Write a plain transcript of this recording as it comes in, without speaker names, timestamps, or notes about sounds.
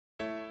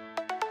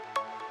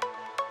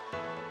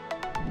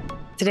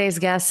Today's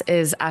guest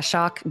is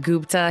Ashok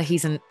Gupta.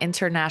 He's an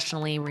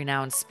internationally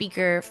renowned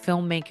speaker,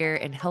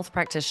 filmmaker, and health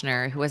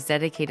practitioner who has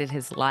dedicated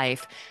his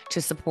life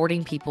to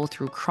supporting people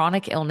through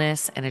chronic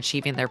illness and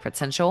achieving their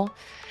potential.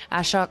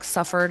 Ashok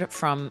suffered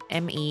from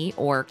ME,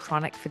 or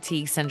chronic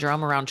fatigue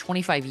syndrome, around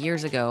 25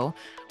 years ago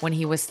when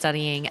he was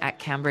studying at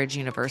Cambridge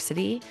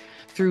University.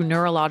 Through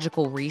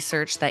neurological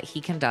research that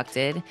he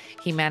conducted,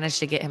 he managed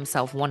to get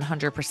himself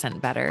 100%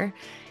 better.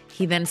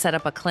 He then set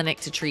up a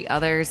clinic to treat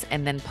others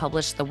and then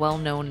published the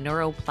well-known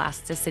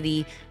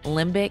neuroplasticity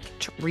limbic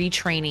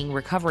retraining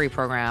recovery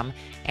program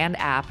and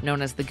app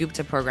known as the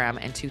Gupta Program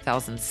in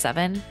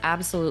 2007.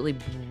 Absolutely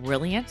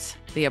brilliant,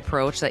 the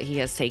approach that he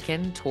has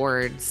taken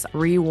towards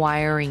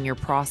rewiring your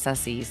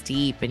processes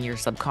deep in your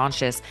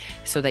subconscious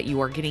so that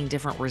you are getting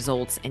different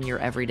results in your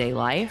everyday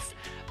life.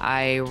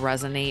 I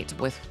resonate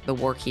with the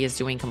work he is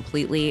doing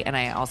completely. And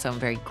I also am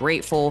very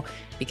grateful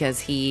because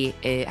he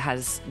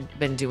has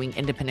been doing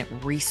independent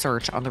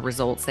research on the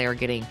results they are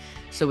getting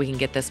so we can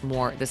get this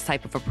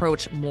type of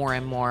approach more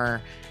and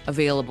more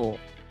available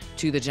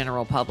to the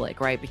general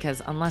public, right?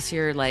 Because unless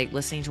you're like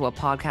listening to a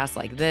podcast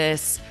like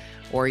this,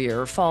 or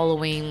you're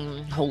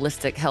following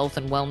holistic health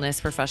and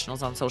wellness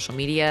professionals on social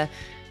media,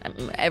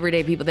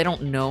 everyday people, they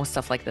don't know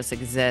stuff like this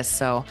exists.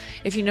 So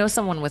if you know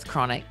someone with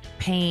chronic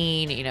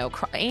pain,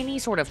 any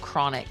sort of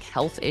chronic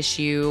health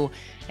issue,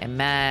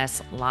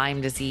 MS,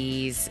 Lyme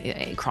disease,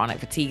 chronic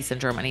fatigue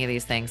syndrome, any of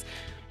these things,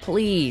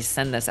 please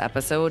send this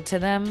episode to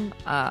them.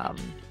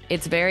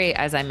 It's very,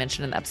 as I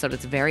mentioned in the episode,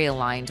 it's very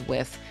aligned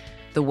with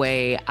the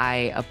way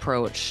I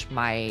approach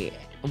my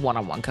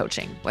one-on-one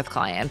coaching with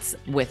clients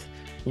with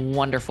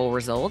wonderful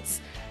results.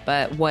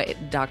 But what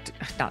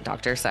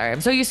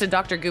I'm so used to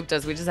Dr.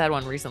 Gupta's, we just had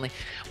one recently.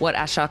 What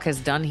Ashok has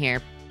done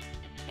here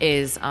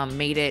is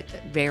made it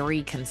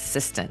very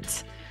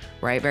consistent,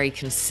 right? Very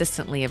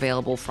consistently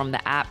available from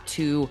the app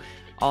to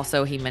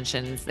also, he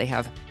mentions they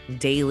have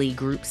daily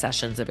group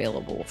sessions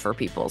available for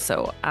people.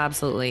 So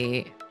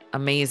absolutely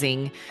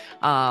amazing.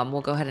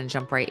 We'll go ahead and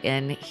jump right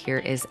in. Here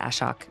is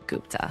Ashok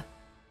Gupta.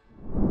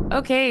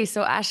 Okay,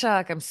 so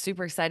Ashok, I'm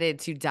super excited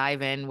to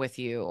dive in with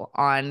you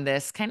on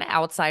this kind of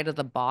outside of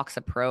the box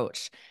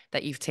approach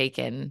that you've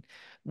taken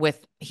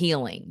with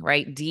healing,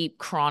 right? Deep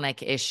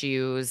chronic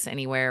issues,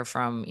 anywhere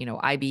from,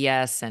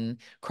 IBS and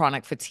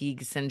chronic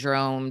fatigue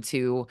syndrome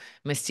to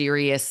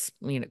mysterious,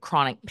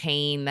 chronic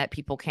pain that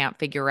people can't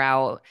figure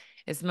out.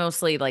 It's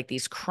mostly like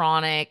these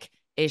chronic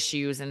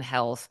issues in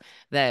health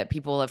that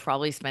people have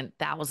probably spent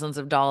thousands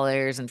of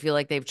dollars and feel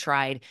like they've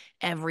tried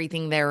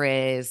everything there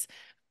is.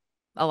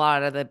 A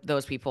lot of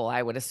those people,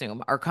 I would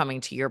assume, are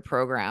coming to your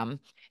program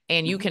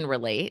and you can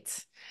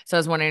relate. So I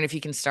was wondering if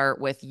you can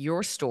start with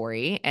your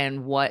story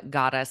and what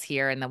got us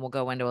here, and then we'll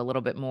go into a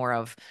little bit more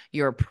of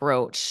your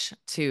approach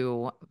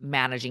to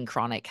managing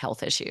chronic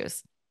health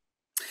issues.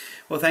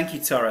 Well, thank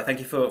you, Tara. Thank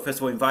you for, first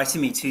of all, inviting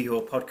me to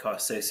your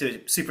podcast. So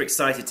super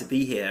excited to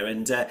be here.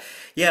 And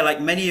yeah, like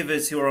many of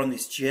us who are on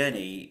this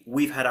journey,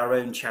 we've had our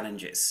own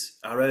challenges,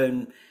 our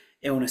own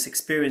illness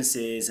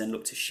experiences, and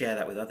look to share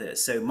that with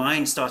others. So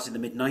mine started in the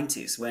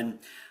mid-90s when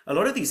a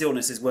lot of these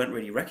illnesses weren't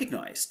really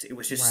recognized. It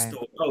was just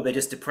thought, oh, they're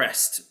just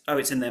depressed. Oh,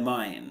 it's in their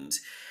mind.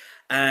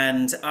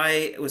 And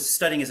I was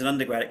studying as an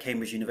undergrad at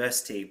Cambridge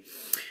University.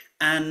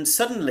 And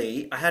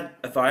suddenly I had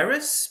a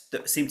virus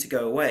that seemed to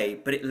go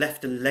away, but it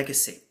left a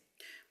legacy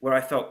where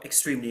I felt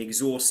extremely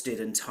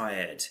exhausted and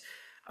tired.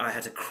 I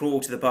had to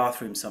crawl to the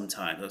bathroom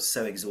sometimes. I was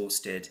so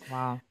exhausted.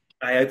 Wow.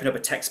 I opened up a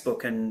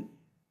textbook and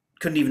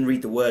couldn't even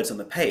read the words on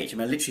the page. I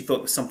mean, I literally thought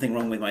there was something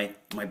wrong with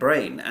my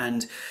brain.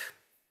 And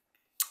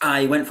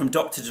I went from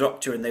doctor to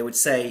doctor and they would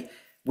say,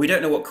 we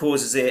don't know what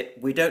causes it.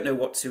 We don't know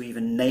what to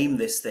even name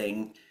this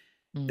thing.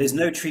 There's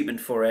no treatment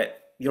for it.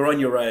 You're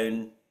on your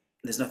own.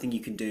 There's nothing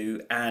you can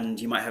do.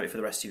 And you might have it for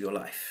the rest of your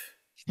life.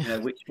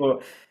 Which for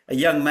a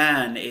young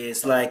man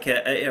is like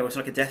it's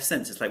like a death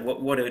sentence. Like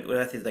what on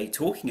earth are they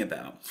talking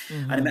about?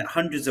 And I met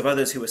hundreds of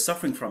others who were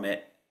suffering from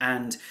it.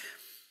 And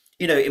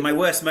in my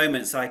worst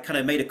moments, I kind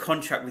of made a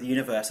contract with the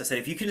universe. I said,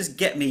 if you can just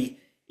get me,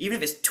 even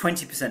if it's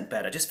 20%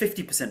 better, just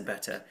 50%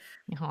 better,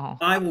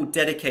 I will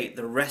dedicate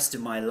the rest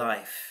of my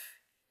life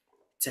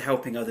to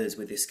helping others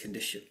with this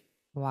condition.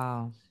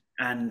 Wow.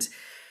 And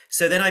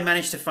so then I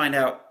managed to find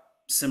out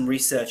some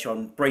research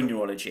on brain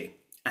neurology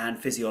and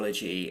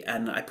physiology,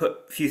 and I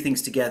put a few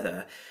things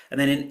together, and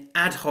then in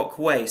ad hoc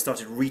way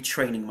started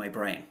retraining my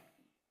brain.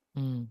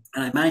 And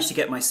I managed to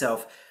get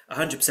myself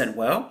 100%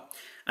 well.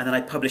 And then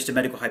I published a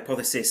medical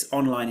hypothesis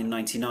online in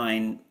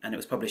 99, and it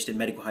was published in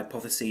Medical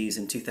Hypotheses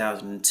in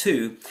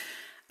 2002,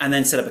 and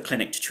then set up a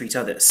clinic to treat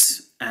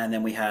others. And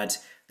then we had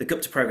the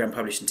Gupta Program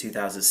published in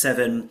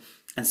 2007.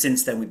 And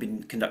since then, we've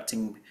been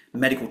conducting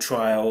medical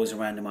trials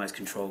and randomized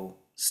control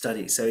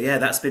studies. So yeah,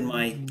 that's been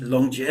my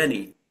long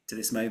journey to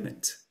this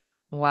moment.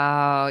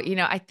 Wow.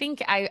 I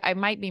think I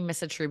might be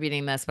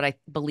misattributing this, but I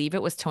believe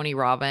it was Tony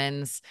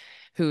Robbins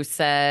who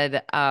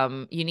said,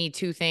 you need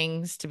two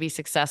things to be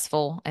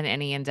successful in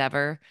any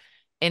endeavor.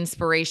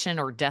 inspiration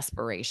or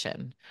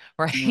desperation,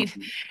 right?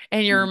 Mm,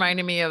 And you're mm,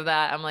 reminding me of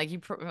that. I'm like,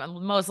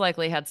 most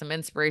likely had some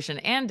inspiration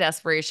and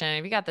desperation.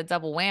 If you got the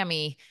double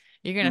whammy,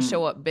 you're going to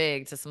show mm, up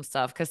big to some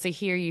stuff. Cause to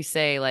hear you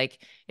say,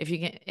 like, if you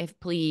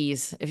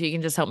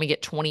can just help me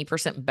get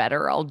 20%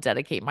 better, I'll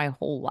dedicate my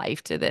whole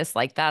life to this.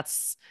 Like,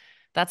 that's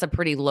a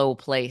pretty low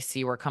place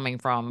you were coming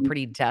from, mm,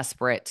 pretty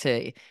desperate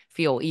to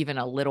feel even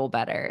a little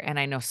better. And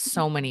I know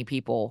so many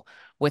people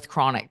with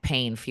chronic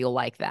pain feel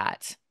like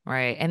that,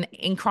 right? And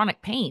in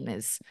chronic pain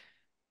is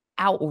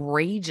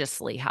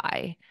outrageously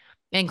high.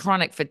 And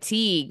chronic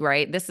fatigue,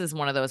 right? This is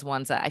one of those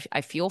ones that I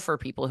feel for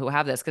people who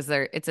have this because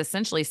it's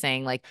essentially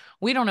saying, like,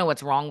 we don't know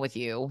what's wrong with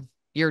you.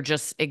 You're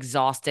just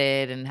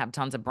exhausted and have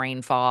tons of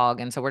brain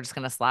fog. And so we're just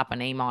going to slap a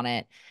name on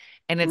it.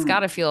 And it's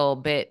got mm, to feel a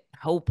bit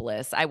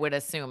hopeless, I would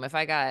assume. If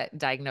I got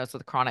diagnosed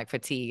with chronic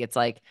fatigue, it's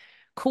like,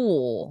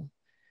 cool.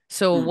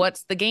 So mm.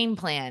 what's the game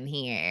plan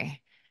here?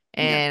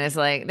 Yeah. And it's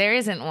like, there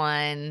isn't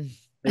one.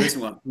 There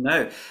isn't one.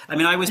 No. I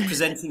mean, I was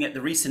presenting at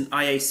the recent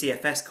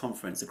IACFS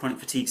conference, the Chronic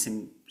Fatigue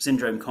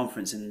Syndrome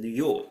conference in New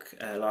York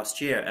last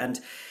year. And,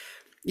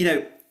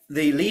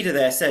 the leader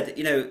there said,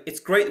 it's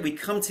great that we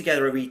come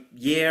together every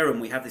year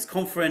and we have this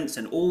conference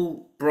and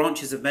all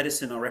branches of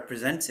medicine are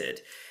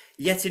represented.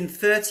 Yet in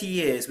 30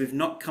 years, we've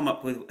not come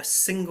up with a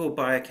single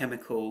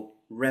biochemical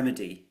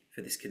remedy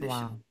for this Wow.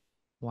 condition.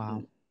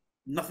 Wow.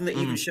 Nothing that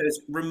even Mm. shows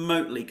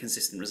remotely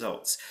consistent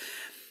results.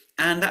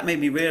 And that made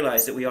me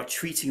realize that we are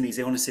treating these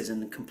illnesses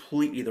in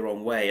completely the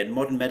wrong way. And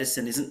modern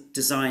medicine isn't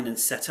designed and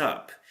set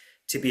up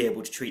to be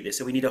able to treat this.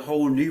 So we need a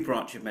whole new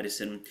branch of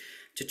medicine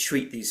to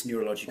treat these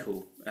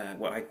neurological,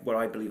 what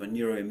I believe are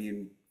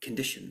neuroimmune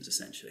conditions,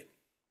 essentially.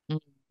 Mm.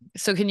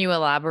 So can you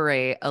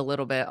elaborate a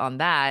little bit on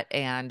that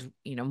and,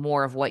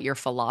 more of what your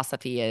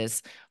philosophy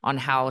is on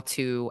how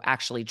to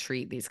actually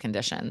treat these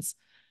conditions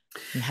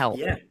and help?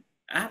 Yeah,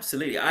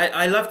 absolutely.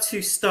 I love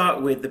to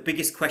start with the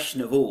biggest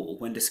question of all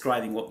when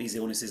describing what these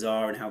illnesses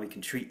are and how we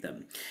can treat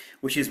them,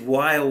 which is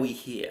why are we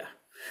here?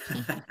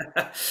 Mhm.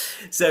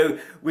 So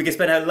we can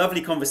spend a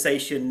lovely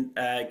conversation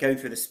going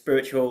through the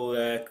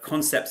spiritual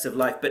concepts of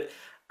life, but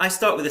I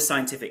start with the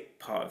scientific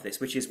part of this,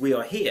 which is we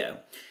are here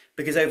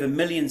because over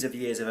millions of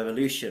years of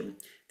evolution,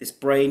 this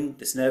brain,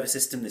 this nervous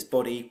system, this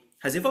body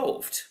has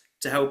evolved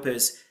to help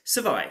us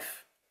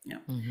survive. Yeah.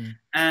 Mhm.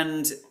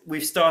 And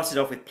we've started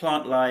off with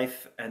plant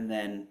life and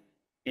then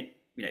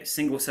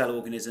single cell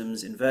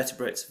organisms,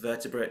 invertebrates,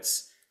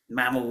 vertebrates,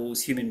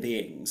 mammals, human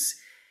beings.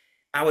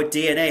 Our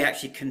DNA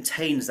actually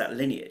contains that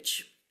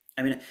lineage.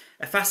 I mean,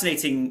 a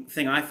fascinating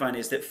thing I find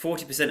is that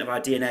 40% of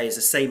our DNA is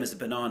the same as a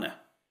banana,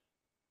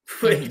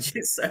 Mhm. which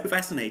is so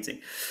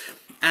fascinating.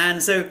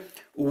 And so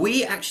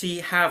we actually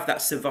have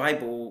those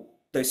survival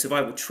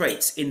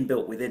traits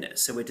inbuilt within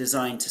us. So we're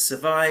designed to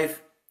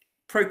survive,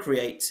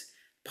 procreate,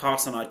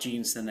 pass on our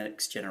genes to the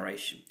next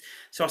generation.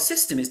 So our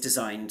system is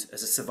designed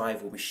as a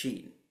survival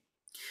machine.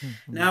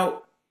 Mhm.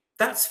 Now,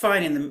 that's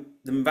fine in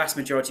the vast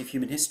majority of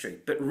human history,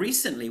 but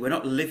recently we're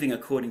not living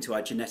according to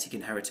our genetic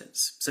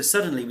inheritance. So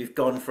suddenly we've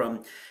gone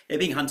from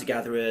being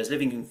hunter-gatherers,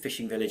 living in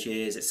fishing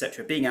villages,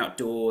 etc., being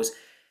outdoors,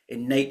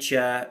 in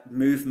nature,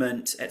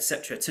 movement,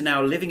 etc., to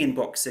now living in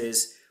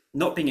boxes,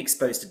 not being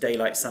exposed to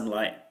daylight,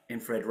 sunlight,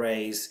 infrared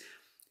rays,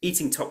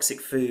 eating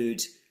toxic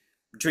food,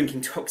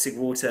 drinking toxic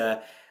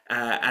water,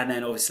 and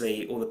then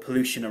obviously all the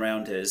pollution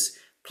around us,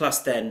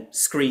 plus then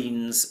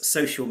screens,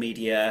 social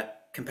media,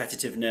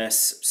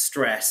 competitiveness,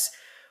 stress,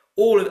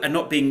 and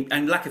not being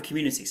and lack of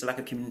community. So lack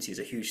of community is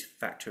a huge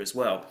factor as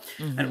well.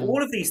 And Mhm.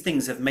 all of these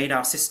things have made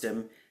our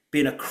system be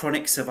in a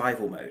chronic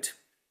survival mode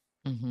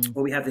Mhm.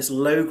 where we have this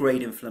low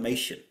grade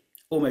inflammation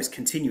almost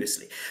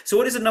continuously. So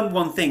what is the number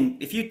one thing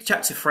if you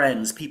chat to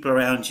friends, people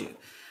around you,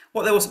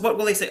 what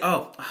will they say?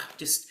 Oh,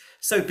 just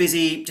so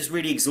busy, just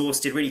really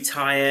exhausted, really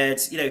tired,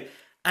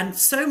 and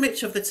so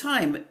much of the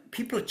time,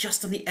 people are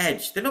just on the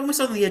edge. They're almost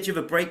on the edge of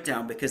a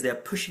breakdown because they're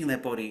pushing their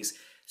bodies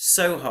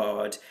so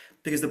hard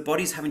because the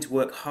body's having to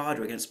work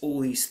harder against all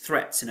these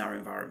threats in our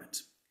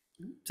environment.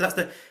 So that's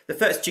the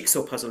first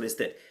jigsaw puzzle is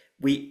that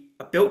we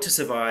are built to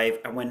survive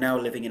and we're now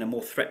living in a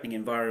more threatening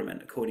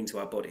environment according to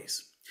our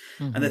bodies.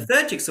 And the Mhm.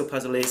 third jigsaw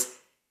puzzle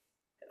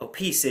or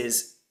piece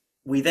is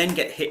we then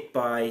get hit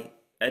by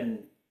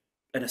an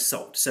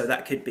assault. So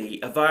that could be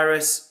a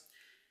virus,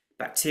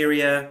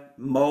 bacteria,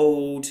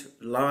 mold,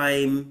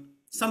 Lyme,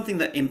 something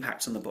that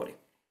impacts on the body.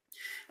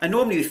 And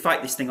normally we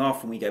fight this thing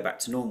off when we go back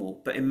to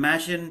normal. But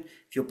imagine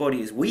if your body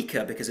is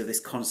weaker because of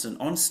this constant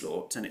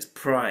onslaught and it's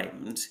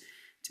primed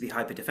to be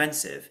hyper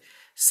defensive.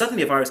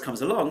 Suddenly a virus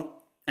comes along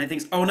and it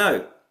thinks, oh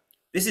no,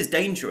 this is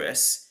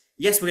dangerous.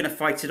 Yes, we're going to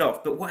fight it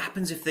off. But what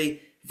happens if the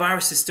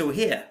virus is still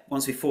here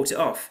once we fought it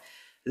off?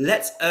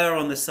 Let's err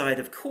on the side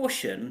of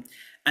caution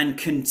and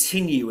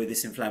continue with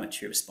this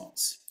inflammatory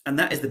response. And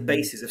that is the Mhm.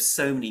 basis of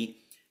so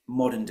many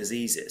modern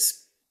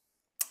diseases.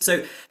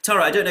 So,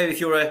 Tara, I don't know if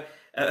you're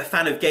a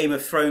fan of Game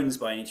of Thrones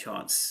by any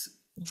chance.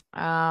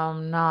 No,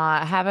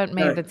 I haven't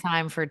made No, the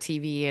time for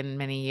TV in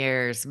many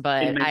years, in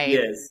but many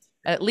years.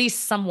 at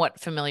least somewhat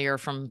familiar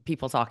from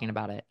people talking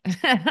about it.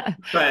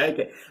 Right,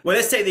 okay. Well,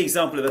 let's take the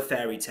example of a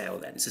fairy tale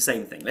then. It's the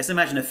same thing. Let's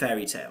imagine a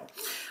fairy tale.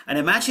 And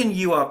imagine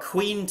you are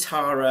Queen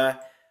Tara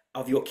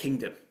of your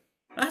kingdom.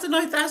 That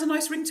has a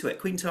nice ring to it,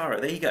 Queen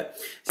Tara. There you go.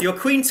 So you're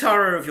Queen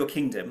Tara of your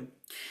kingdom,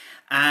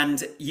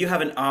 and you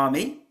have an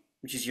army,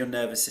 which is your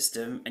nervous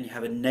system, and you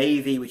have a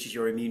navy, which is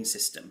your immune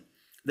system,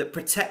 that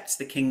protects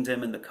the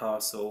kingdom and the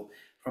castle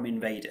from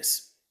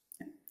invaders.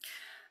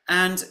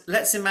 And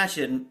let's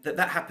imagine that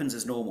that happens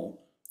as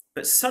normal,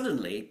 but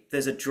suddenly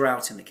there's a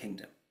drought in the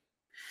kingdom.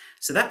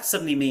 So that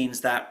suddenly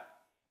means that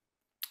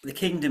the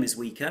kingdom is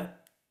weaker,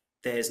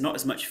 there's not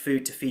as much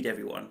food to feed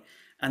everyone,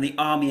 and the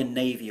army and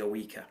navy are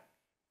weaker.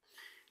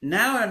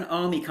 Now an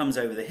army comes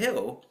over the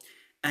hill,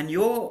 and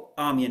your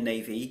army and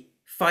navy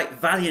fight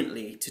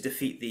valiantly to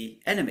defeat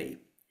the enemy,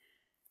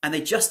 and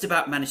they just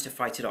about manage to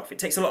fight it off. It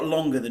takes a lot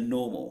longer than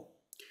normal.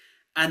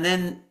 And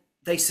then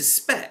they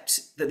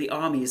suspect that the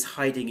army is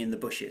hiding in the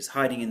bushes,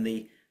 hiding in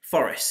the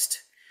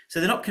forest. So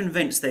they're not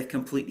convinced they've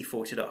completely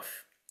fought it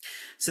off.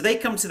 So they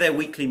come to their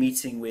weekly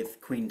meeting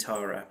with Queen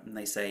Tara and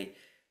they say,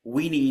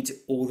 we need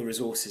all the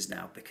resources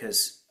now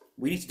because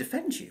we need to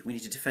defend you. We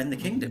need to defend the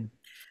kingdom.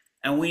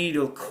 And we need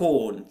the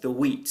corn, the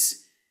wheat,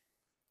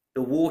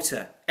 the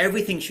water.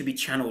 Everything should be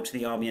channeled to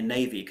the army and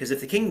navy because if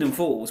the kingdom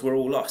falls, we're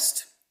all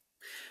lost.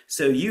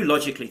 So you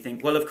logically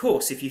think, well, of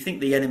course, if you think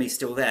the enemy's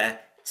still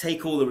there,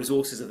 take all the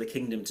resources of the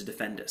kingdom to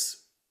defend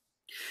us.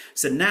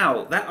 So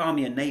now that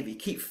army and navy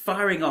keep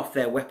firing off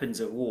their weapons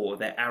of war,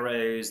 their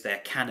arrows, their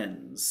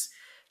cannons,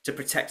 to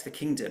protect the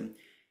kingdom,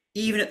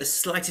 even at the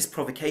slightest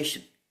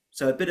provocation.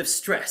 So a bit of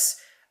stress.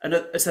 And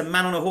it's a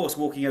man on a horse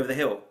walking over the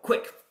hill.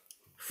 Quick,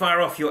 fire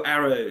off your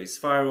arrows,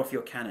 fire off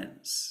your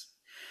cannons.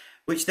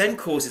 Which then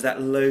causes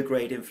that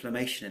low-grade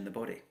inflammation in the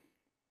body.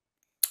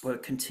 We're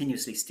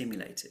continuously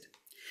stimulated.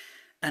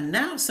 And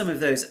now some of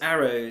those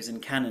arrows and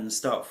cannons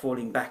start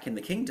falling back in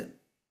the kingdom,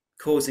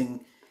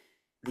 causing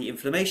the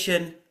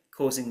inflammation,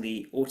 causing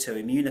the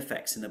autoimmune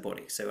effects in the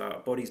body. So our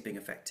body's being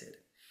affected.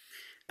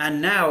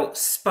 And now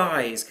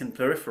spies can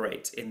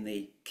proliferate in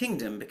the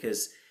kingdom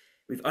because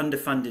we've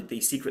underfunded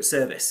the Secret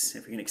Service,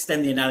 if we can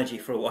extend the analogy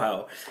for a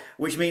while,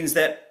 which means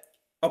that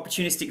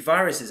opportunistic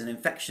viruses and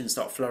infections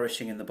start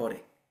flourishing in the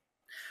body.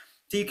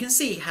 So you can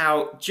see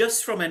how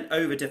just from an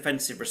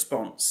over-defensive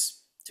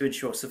response to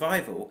ensure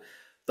survival,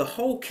 the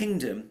whole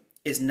kingdom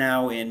is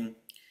now in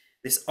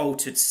this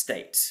altered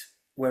state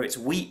where it's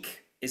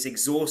weak, is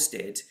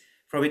exhausted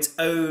from its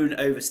own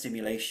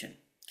overstimulation.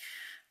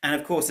 And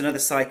of course, another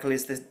cycle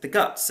is the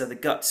gut. So the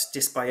gut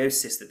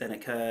dysbiosis that then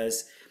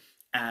occurs.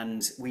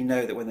 And we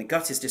know that when the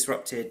gut is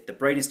disrupted, the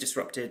brain is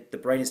disrupted, the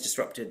brain is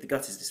disrupted, the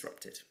gut is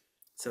disrupted.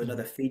 So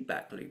another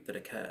feedback loop that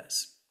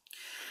occurs.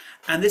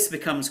 And this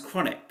becomes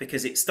chronic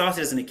because it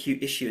started as an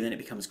acute issue and then it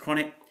becomes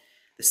chronic.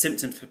 The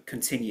symptoms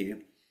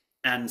continue.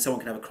 And someone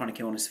can have a chronic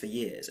illness for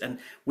years. And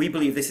we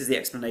believe this is the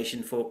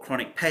explanation for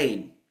chronic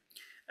pain,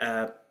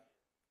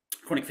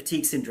 chronic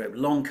fatigue syndrome,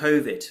 long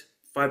COVID,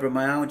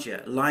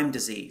 fibromyalgia, Lyme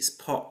disease,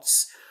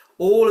 POTS,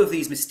 all of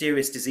these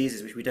mysterious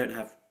diseases which we don't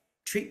have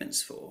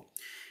treatments for,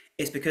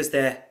 is because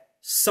they're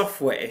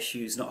software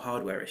issues, not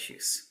hardware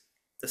issues.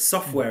 The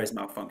software is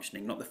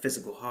malfunctioning, not the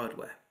physical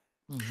hardware.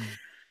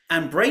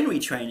 And brain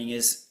retraining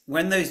is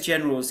when those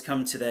generals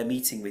come to their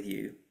meeting with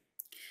you,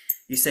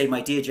 you say,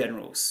 my dear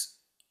generals,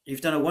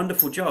 you've done a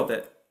wonderful job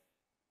at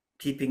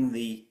keeping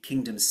the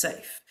kingdom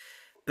safe,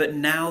 but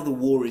now the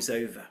war is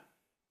over.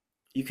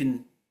 You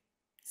can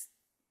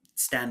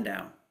stand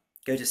down,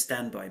 go to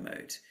standby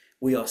mode.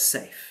 We are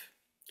safe.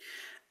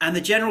 And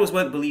the generals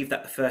won't believe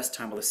that the first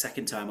time or the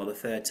second time or the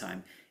third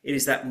time. It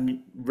is that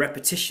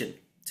repetition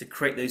to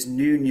create those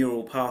new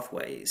neural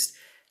pathways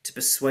to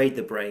persuade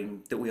the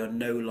brain that we are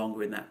no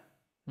longer in that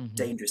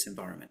dangerous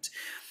environment.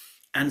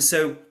 And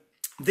so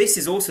this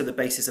is also the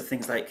basis of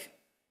things like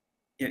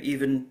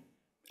even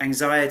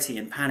anxiety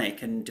and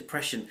panic and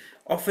depression.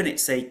 Often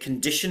it's a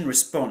conditioned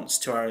response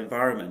to our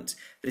environment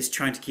that is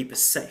trying to keep us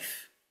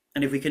safe.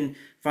 And if we can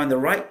find the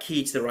right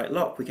key to the right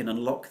lock, we can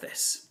unlock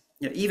this.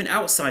 Even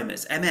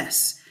Alzheimer's,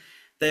 MS,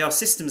 they are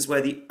systems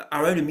where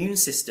our own immune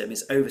system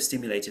is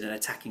overstimulated and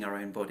attacking our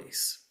own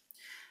bodies.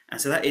 And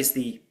so that is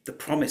the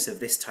promise of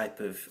this type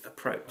of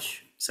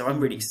approach. So I'm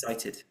really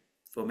excited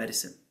for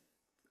medicine.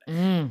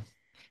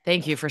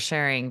 Thank you for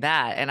sharing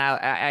that. And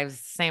I was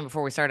saying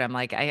before we started, I'm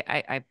like,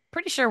 I'm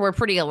pretty sure we're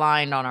pretty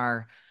aligned on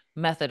our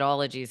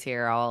methodologies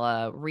here.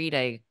 I'll read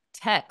a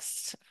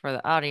text for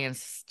the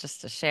audience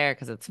just to share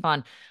because it's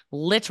fun.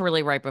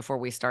 Literally right before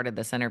we started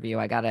this interview,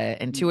 I got an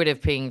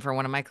intuitive ping for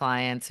one of my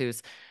clients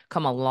who's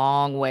come a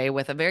long way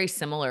with a very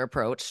similar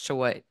approach to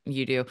what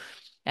you do.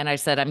 And I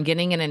said, I'm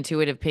getting an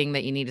intuitive ping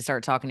that you need to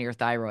start talking to your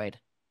thyroid.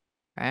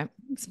 Right.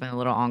 It's been a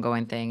little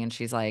ongoing thing. And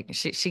she's like,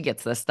 she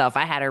gets this stuff.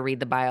 I had her read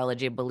the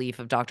Biology of Belief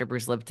of Dr.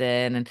 Bruce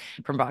Lipton and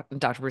from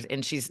Dr. Bruce.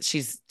 And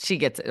she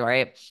gets it.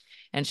 Right.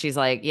 And she's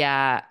like,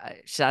 yeah,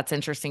 that's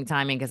interesting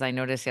timing. Cause I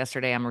noticed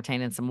yesterday I'm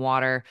retaining some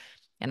water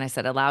And I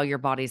said, allow your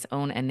body's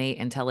own innate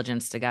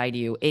intelligence to guide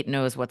you. It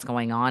knows what's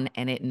going on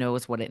and it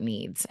knows what it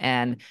needs.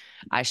 And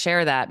I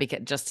share that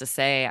because just to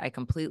say, I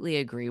completely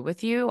agree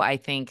with you. I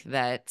think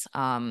that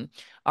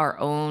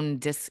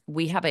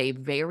we have a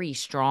very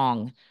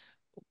strong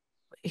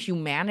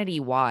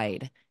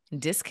humanity-wide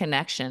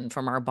disconnection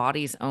from our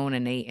body's own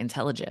innate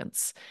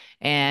intelligence.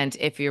 And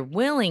if you're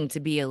willing to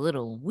be a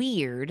little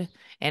weird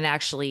and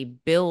actually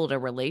build a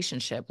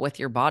relationship with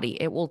your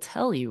body, it will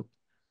tell you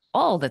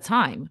all the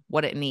time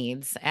what it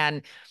needs.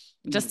 And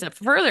just to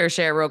further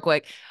share real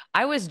quick,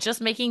 I was just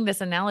making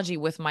this analogy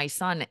with my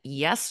son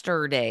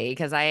yesterday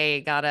because I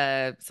got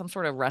some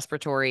sort of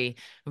respiratory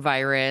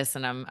virus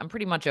and I'm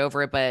pretty much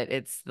over it, but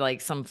it's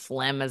like some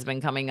phlegm has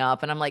been coming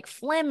up and I'm like,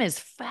 phlegm is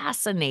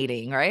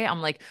fascinating, right?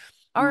 I'm like,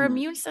 our Mm.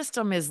 immune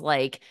system is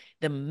like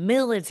the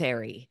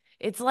military.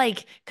 It's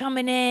like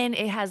coming in,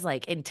 it has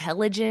like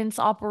intelligence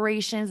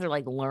operations. They're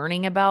like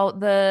learning about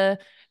the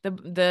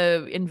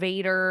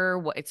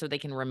invader so they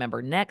can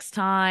remember next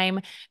time.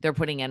 They're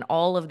putting in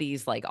all of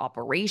these like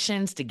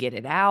operations to get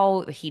it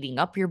out, heating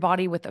up your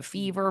body with a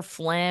fever,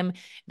 phlegm.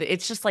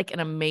 It's just like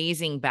an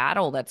amazing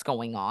battle that's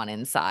going on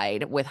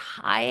inside with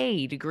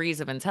high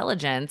degrees of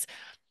intelligence.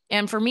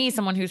 And for me,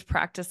 someone who's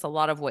practiced a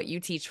lot of what you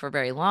teach for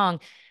very long,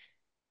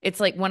 it's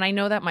like when I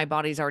know that my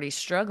body's already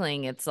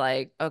struggling, it's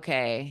like,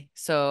 okay,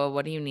 so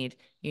what do you need?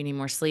 You need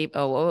more sleep.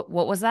 Oh,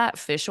 what was that?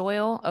 Fish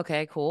oil.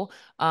 Okay, cool.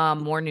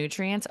 More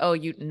nutrients. Oh,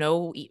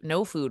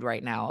 no food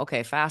right now.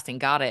 Okay, fasting.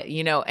 Got it.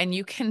 And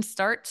you can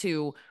start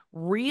to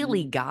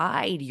really Mm.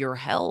 guide your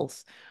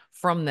health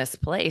from this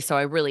place. So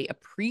I really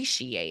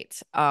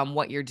appreciate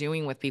what you're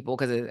doing with people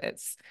because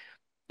it's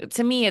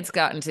to me, it's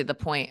gotten to the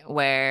point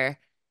where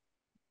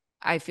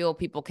I feel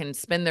people can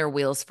spin their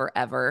wheels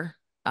forever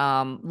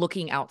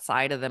looking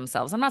outside of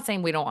themselves. I'm not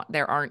saying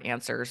there aren't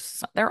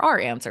answers. There are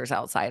answers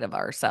outside of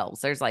ourselves.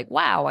 There's like,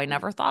 wow, I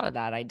never thought of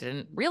that. I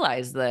didn't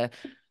realize the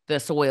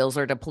soils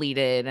are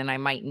depleted and I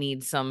might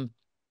need some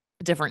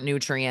different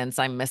nutrients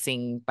I'm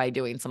missing by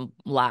doing some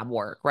lab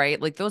work, right?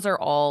 Like those are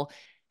all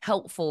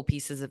helpful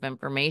pieces of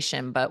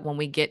information. But when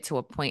we get to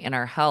a point in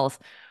our health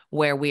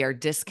where we are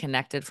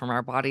disconnected from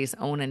our body's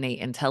own innate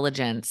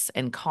intelligence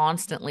and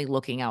constantly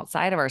looking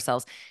outside of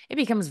ourselves, it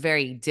becomes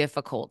very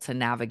difficult to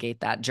navigate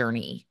that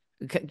journey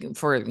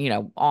for,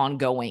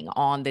 ongoing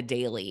on the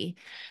daily.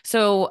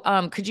 So,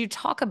 could you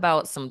talk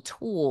about some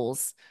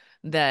tools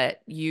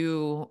that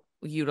you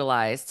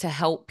utilize to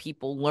help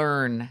people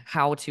learn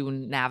how to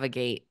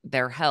navigate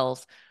their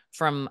health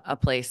from a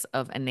place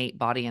of innate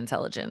body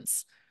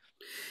intelligence?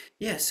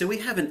 Yeah, so we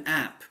have an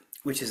app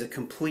which is a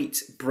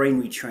complete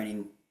brain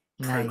retraining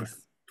program.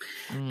 Nice.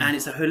 Mm, And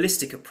it's a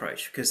holistic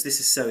approach because this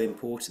is so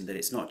important that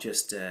it's not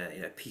just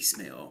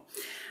piecemeal.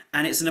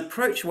 And it's an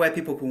approach where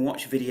people can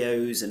watch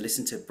videos and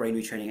listen to brain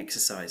retraining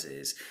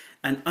exercises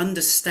and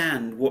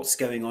understand what's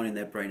going on in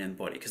their brain and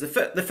body. Because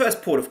the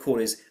first port of call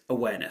is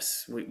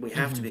awareness. We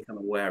have to hmm become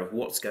aware of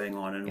what's going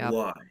on and Yep.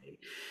 why.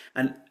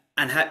 And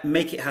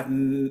make it have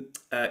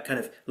kind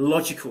of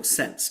logical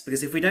sense.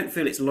 Because if we don't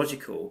feel it's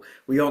logical,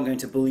 we aren't going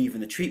to believe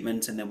in the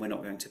treatment and then we're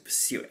not going to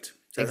pursue it.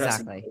 So that's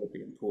Exactly.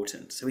 incredibly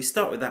important. So we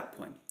start with that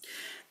point.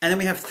 And then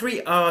we have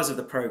 3 R's of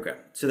the program.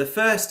 So the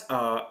first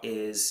R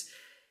is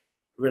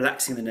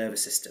relaxing the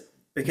nervous system.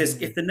 Because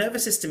Mm, if the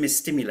nervous system is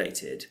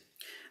stimulated,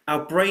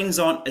 our brains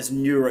aren't as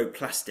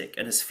neuroplastic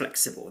and as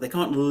flexible. They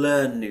can't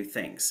learn new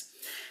things.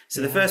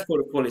 So the yeah. first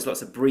port of call is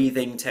lots of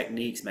breathing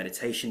techniques,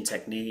 meditation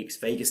techniques,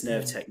 vagus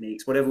nerve Mm,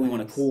 techniques, whatever we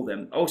want to nice. call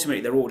them.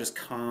 Ultimately, they're all just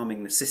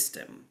calming the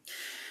system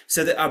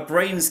so that our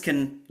brains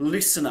can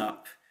loosen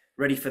up,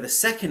 ready for the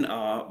second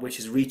R, which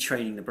is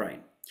retraining the brain.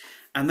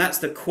 And that's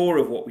the core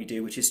of what we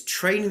do, which is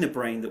training the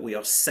brain that we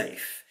are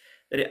safe,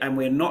 and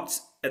we're not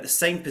at the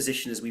same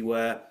position as we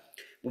were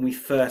when we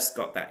first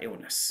got that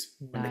illness,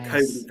 when the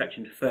COVID Nice.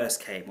 infection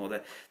first came or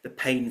the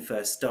pain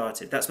first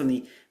started. That's when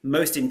the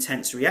most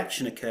intense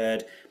reaction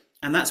occurred.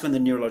 And that's when the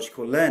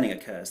neurological learning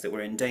occurs, that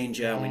we're in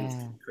danger and we need to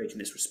Yeah. be creating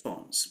this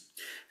response.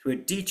 So we're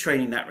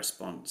detraining that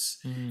response.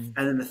 Mm,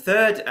 And then the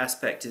third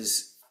aspect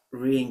is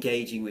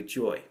re-engaging with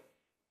joy,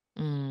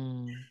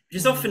 mm, which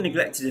is often mm,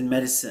 neglected in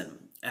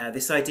medicine.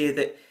 This idea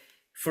that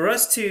for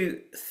us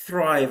to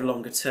thrive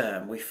longer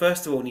term, we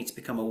first of all need to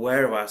become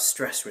aware of our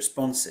stress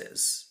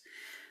responses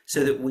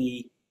so mm, that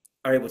we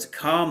are able to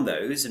calm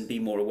those and be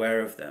more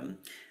aware of them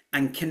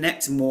and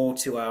connect more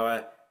to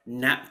our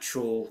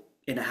natural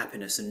inner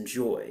happiness and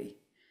joy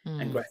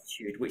and mm.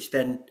 gratitude, which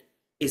then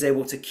is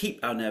able to keep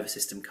our nervous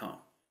system calm.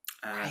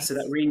 So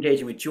that Right.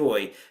 re-engaging with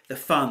joy, the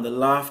fun, the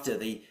laughter,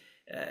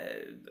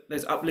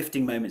 those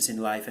uplifting moments in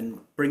life, and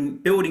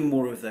building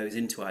more of those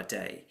into our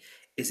day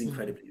is Mm,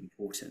 incredibly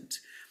important.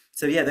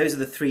 So yeah, those are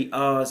the 3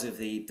 R's of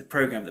the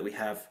program that we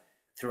have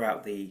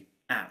throughout the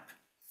app.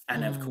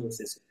 And of mm, course,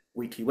 there's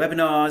weekly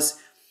webinars,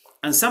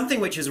 and something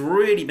which has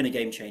really been a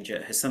game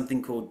changer is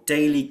something called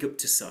daily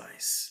Gupta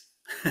size,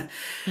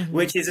 mhm.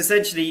 which is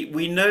essentially,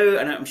 we know,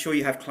 and I'm sure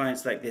you have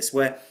clients like this,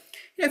 where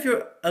if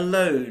you're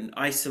alone,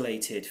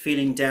 isolated,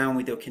 feeling down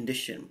with your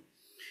condition,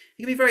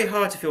 it can be very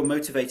hard to feel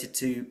motivated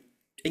to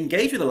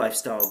engage with a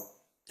lifestyle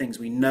things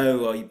we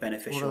know are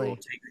beneficial, Totally.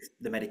 take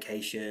the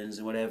medications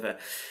and whatever.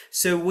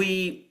 So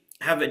we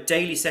have a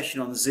daily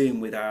session on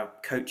Zoom with our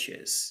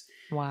coaches,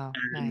 Wow.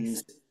 and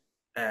Nice.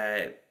 uh,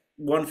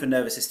 one for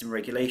nervous system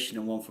regulation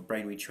and one for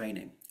brain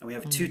retraining. And we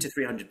have two Mm, to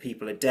 300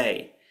 people a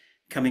day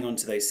coming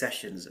onto those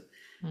sessions.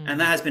 And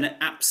that mm, has been an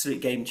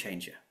absolute game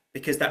changer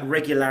because that mm,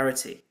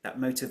 regularity, that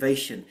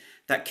motivation,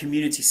 that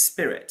community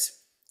spirit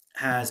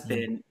has mhm.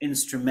 been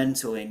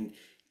instrumental in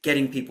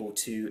getting people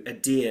to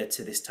adhere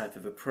to this type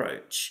of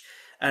approach.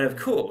 And of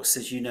Mhm. course,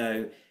 as you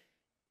know,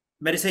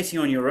 meditating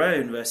on your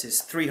own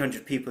versus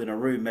 300 people in a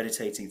room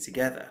meditating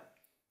together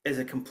is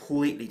a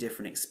completely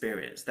different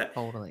experience. That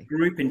Totally.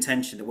 group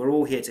intention that we're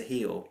all here to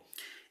heal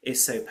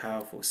is so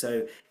powerful.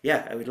 So,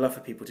 yeah, I would love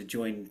for people to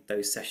join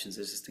those sessions.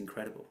 It's just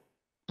incredible.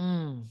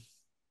 Mm,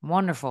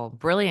 wonderful.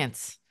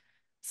 Brilliant.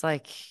 It's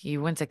like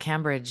you went to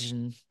Cambridge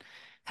and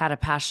had a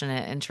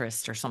passionate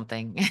interest or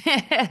something.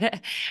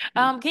 Can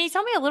you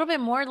tell me a little bit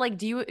more?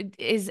 Like,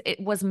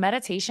 was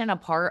meditation a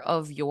part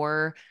of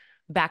your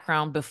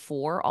background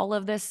before all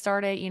of this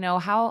started?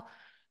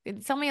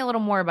 Tell me a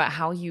little more about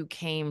how you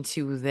came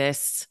to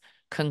this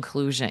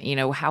conclusion,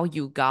 how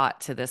you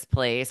got to this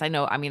place. I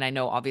know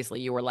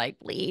obviously you were like,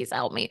 please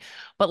help me.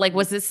 But like,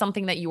 was this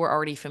something that you were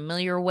already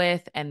familiar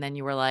with? And then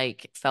you were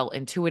like, felt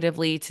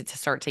intuitively to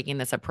start taking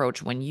this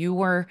approach when you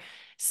were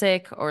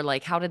sick? Or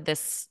like, how did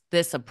this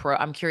approach?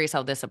 I'm curious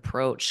how this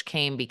approach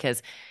came,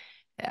 because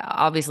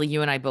obviously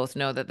you and I both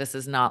know that this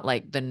is not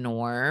like the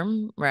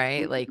norm,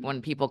 right? Like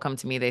when people come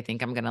to me, they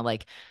think I'm gonna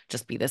like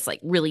just be this like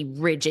really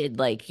rigid,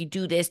 like you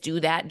do this, do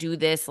that, do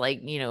this,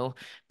 like,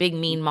 big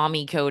mean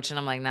mommy coach. And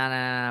I'm like, no, no,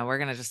 no, no. We're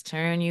gonna just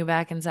turn you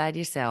back inside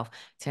yourself,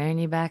 turn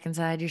you back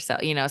inside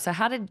yourself. So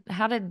how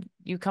did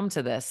you come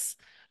to this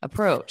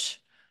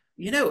approach?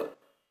 You know,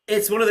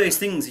 it's one of those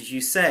things, as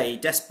you say,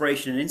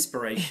 desperation and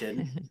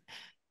inspiration.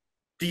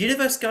 The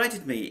universe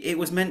guided me. It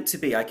was meant to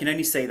be. I can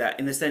only say that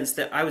in the sense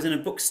that I was in a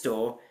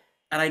bookstore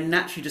and I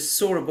naturally just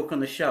saw a book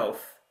on the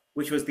shelf,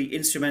 which was the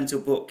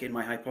instrumental book in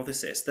my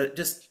hypothesis that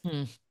just,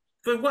 Hmm.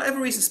 for whatever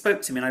reason,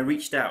 spoke to me. And I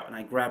reached out and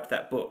I grabbed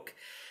that book.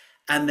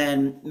 And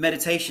then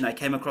meditation, I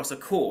came across a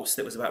course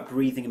that was about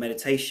breathing and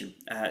meditation.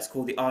 It's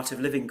called the Art of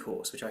Living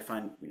course, which I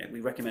find,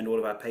 we recommend all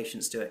of our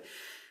patients do it.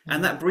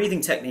 And Hmm. that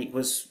breathing technique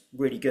was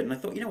really good. And I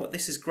thought, you know what,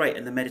 this is great.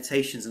 And the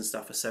meditations and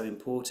stuff are so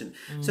important.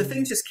 So Hmm.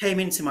 things just came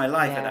into my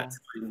life at that Yeah.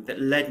 time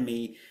that led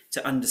me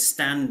to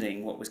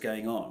understanding what was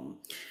going on.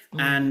 Hmm.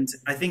 And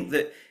I think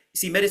that,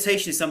 see,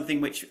 meditation is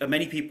something which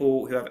many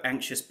people who have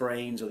anxious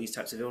brains or these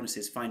types of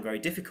illnesses find very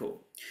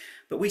difficult.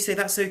 But we say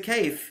that's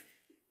okay if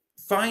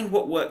find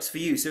what works for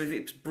you. So if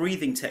it's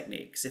breathing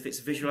techniques, if it's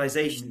Hmm.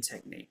 visualization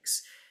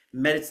techniques,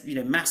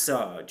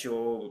 massage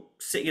or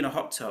sitting in a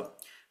hot tub,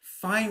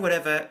 find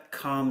whatever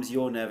calms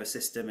your nervous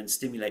system and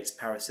stimulates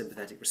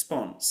parasympathetic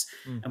response.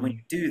 And when Hmm. you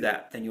do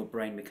that, then your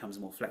brain becomes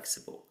more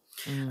flexible.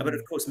 But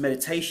of Hmm. course,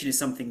 meditation is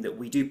something that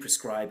we do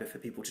prescribe for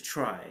people to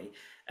try.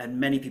 And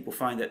many people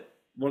find that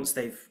once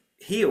they've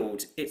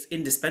healed, it's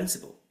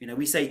indispensable.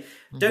 We say,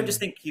 don't just Hmm.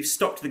 think you've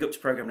stopped the Gupta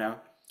program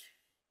now.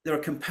 There are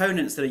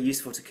components that are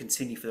useful to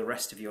continue for the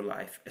rest of your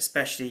life,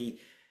 especially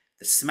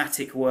the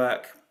somatic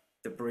work,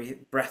 the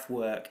breath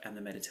work, and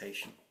the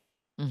meditation.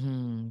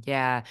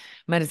 Yeah.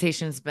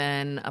 Meditation's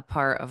been a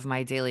part of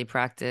my daily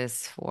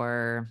practice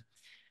for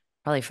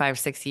probably 5,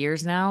 6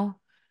 years now.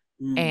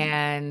 Mm.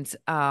 And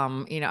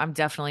I'm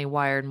definitely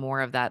wired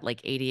more of that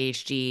like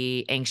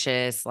ADHD,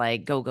 anxious,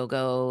 like go, go,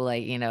 go,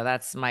 like,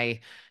 that's my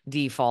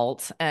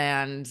default.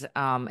 And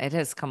it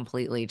has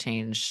completely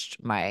changed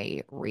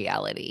my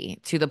reality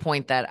to the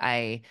point that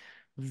I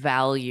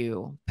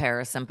value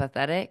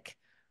parasympathetic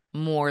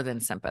more than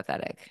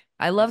sympathetic.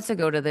 I love That's to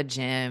go to the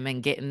gym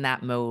and get in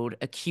that mode,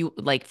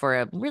 acute, like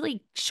for a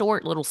really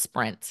short little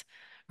sprint,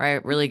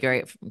 right? Really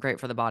great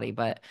for the body.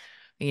 But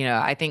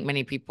I think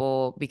many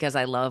people, because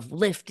I love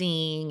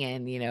lifting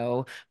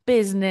and,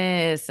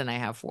 business, and I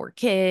have 4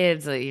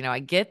 kids, I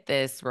get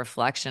this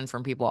reflection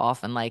from people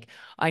often like,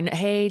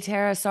 hey,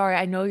 Tara, sorry,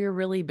 I know you're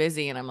really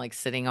busy. And I'm like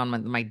sitting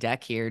on my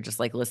deck here, just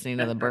like listening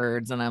to the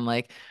birds. And I'm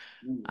like,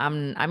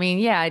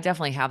 mm. yeah, I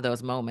definitely have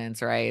those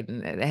moments, right?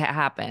 And it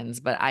happens,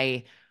 but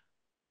I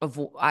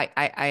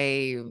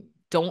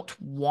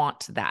don't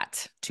want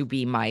that to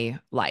be my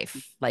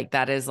life. Like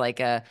that is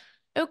like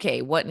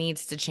okay, what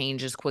needs to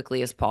change as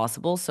quickly as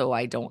possible so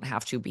I don't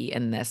have to be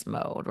in this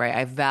mode, right?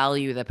 I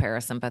value the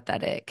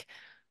parasympathetic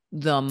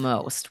the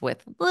most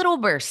with little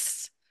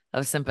bursts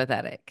of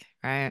sympathetic,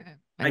 right?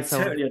 I And so,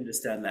 totally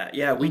understand that.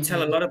 Yeah, we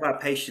tell a mhm, lot of our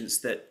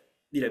patients that,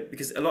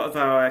 because a lot of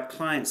our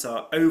clients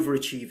are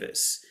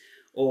overachievers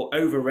or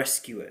over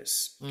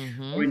rescuers or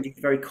mhm, indeed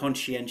very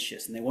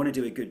conscientious and they want to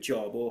do a good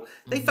job or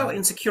they felt mhm.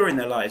 insecure in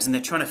their lives and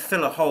they're trying to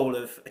fill a hole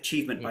of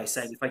achievement by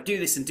saying, Yes. if I do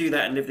this and do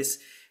that and live this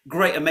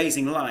great,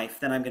 amazing life,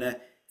 then I'm going to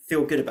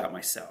feel good about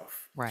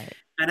myself. Right.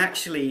 And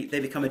actually, they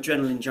become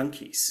adrenaline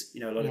junkies,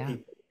 a lot of Yeah.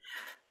 people.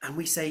 And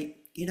we say,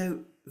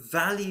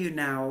 value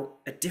now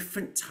a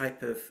different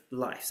type of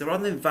life. So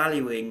rather than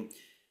valuing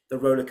the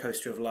roller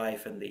coaster of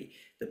life and the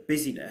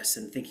busyness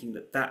and thinking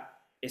that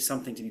is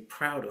something to be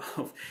proud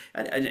of,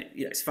 and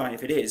it's fine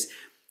if it is.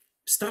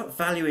 Start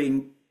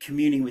valuing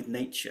communing with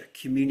nature,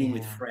 communing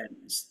with Yeah.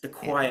 friends, the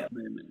Yeah. quiet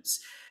moments.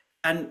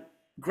 And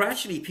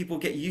gradually people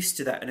get used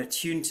to that and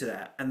attuned to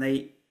that. And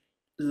they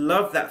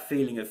love that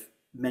feeling of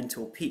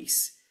mental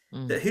peace.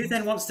 That who Hmm.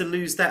 then wants to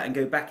lose that and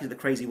go back into the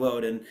crazy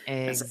world and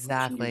start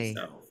pushing Exactly.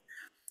 himself?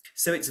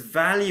 So it's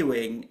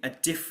valuing a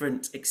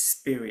different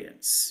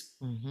experience.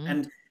 Hmm.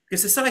 And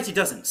because society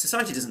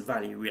doesn't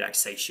value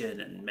relaxation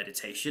and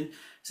meditation.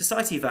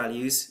 Society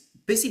values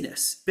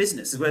busyness.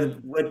 Business is where the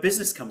Hmm. word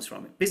business comes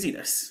from,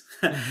 busyness.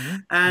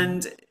 Hmm.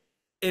 And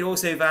it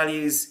also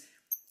values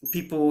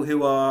people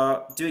who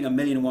are doing a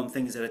million and one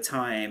things at a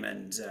time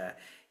and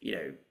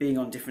being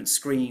on different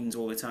screens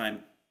all the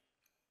time.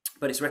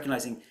 But it's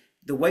recognizing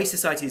the way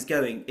society is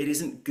going, it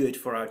isn't good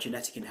for our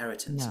genetic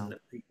inheritance and No. the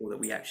people that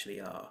we actually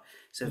are.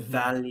 So Hmm.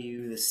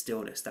 value the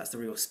stillness. That's the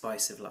real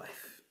spice of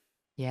life.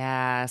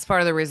 Yeah, it's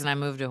part of the reason I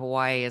moved to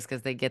Hawaii is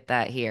because they get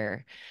that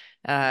here.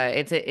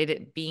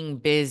 It being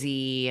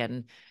busy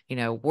and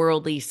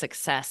worldly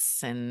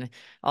success and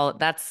all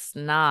that's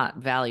not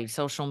valued.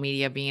 Social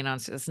media being on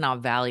it's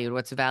not valued.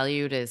 What's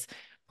valued is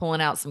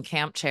pulling out some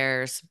camp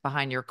chairs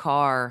behind your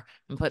car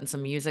and putting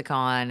some music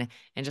on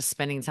and just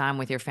spending time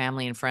with your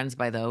family and friends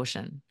by the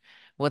ocean.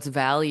 What's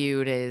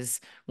valued is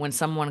when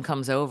someone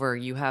comes over,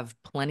 you have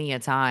plenty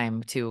of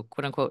time to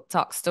quote unquote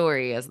talk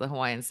story, as the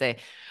Hawaiians say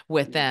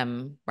with Yeah.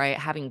 them, right?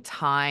 Having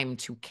time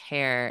to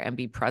care and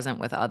be present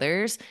with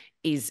others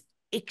is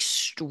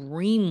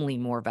extremely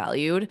more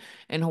valued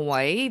in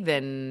Hawaii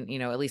than,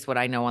 at least what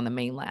I know on the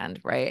mainland,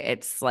 right?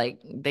 It's like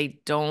they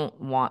don't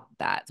want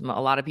that.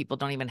 A lot of people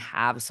don't even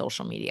have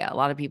social media. A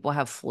lot of people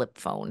have flip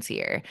phones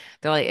here.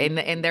 They're like,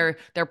 and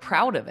they're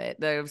proud of it.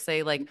 They'll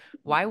say like,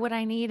 why would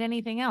I need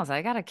anything else?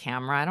 I got a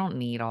camera. I don't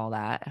need all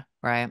that,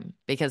 right?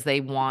 Because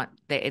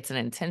it's an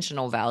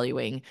intentional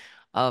valuing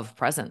of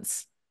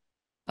presence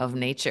of Mm,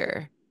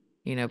 nature.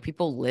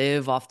 People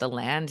live off the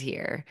land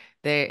here.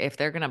 If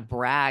they're gonna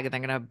brag, they're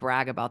gonna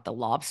brag about the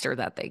lobster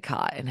that they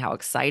caught and how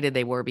excited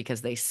they were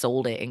because they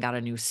sold it and got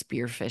a new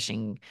spear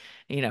fishing,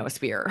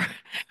 spear.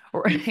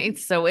 Right.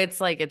 So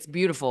it's like it's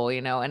beautiful,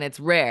 and it's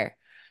rare.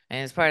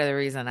 And it's part of the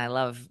reason I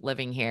love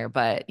living here.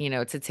 But,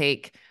 to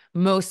take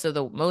most of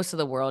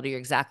the world, you're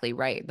exactly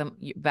right.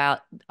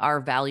 Our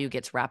value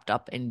gets wrapped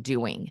up in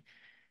doing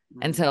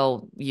mm,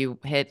 until you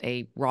hit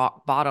a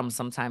rock bottom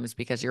sometimes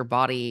because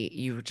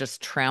you've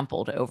just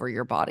trampled over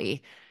your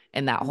body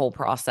in that mm, whole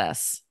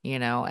process,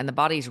 and the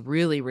body's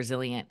really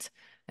resilient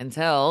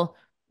until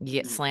you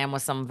get mm, slammed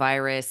with some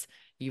virus.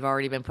 You've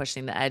already been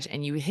pushing the edge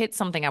and you hit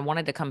something. I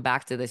wanted to come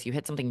back to this. You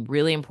hit something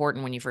really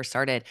important when you first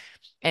started.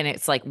 And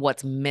it's like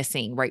what's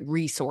missing, right?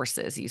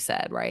 Resources, you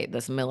said, right?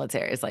 This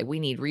military is like, we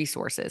need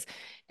resources.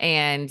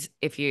 And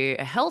if you're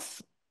a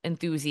health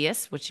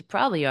enthusiast, which you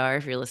probably are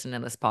if you're listening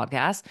to this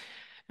podcast,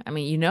 I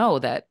mean,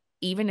 that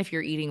even if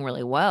you're eating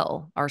really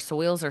well, our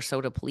soils are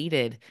so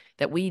depleted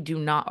that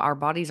our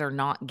bodies are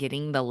not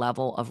getting the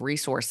level of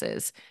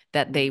resources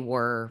that they mm,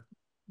 were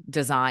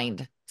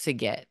designed to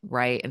get,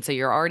 right? And so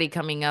you're already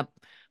coming up,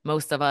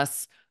 most of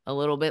us, a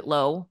little bit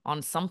low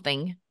on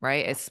something,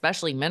 right?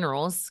 Especially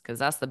minerals, because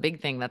that's the big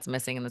thing that's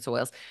missing in the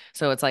soils.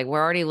 So it's like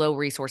we're already low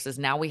resources.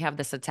 Now we have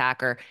this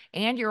attacker,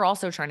 and you're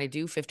also trying to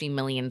do 50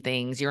 million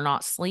things. You're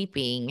not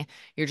sleeping.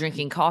 You're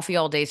drinking coffee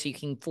all day so you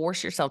can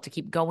force yourself to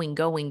keep going,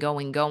 going,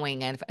 going,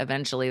 going. And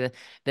eventually,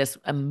 this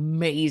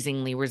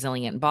amazingly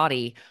resilient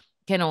body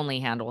can only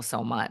handle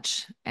so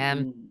much.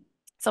 And mm,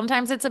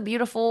 sometimes it's a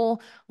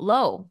beautiful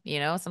low,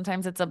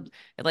 sometimes it's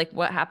like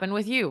what happened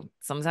with you.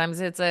 Sometimes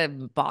it's a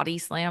body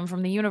slam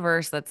from the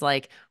universe that's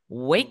like,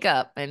 wake mm,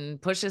 up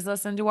and pushes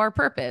us into our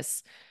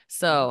purpose.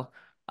 mm, So,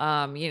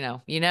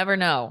 you never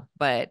know,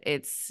 but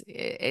it's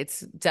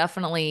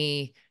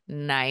definitely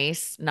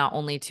nice not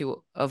only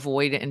to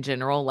avoid in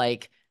general,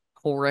 like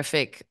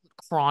horrific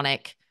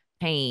chronic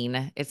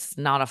pain. It's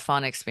not a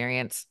fun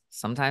experience.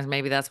 Sometimes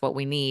maybe that's what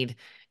we need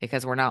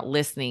because we're not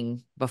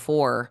listening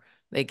before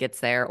it gets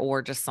there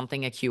or just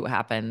something acute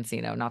happens,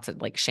 not to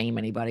like shame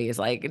anybody is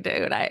like,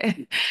 dude,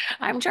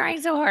 I'm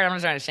trying so hard. I'm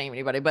not trying to shame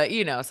anybody, but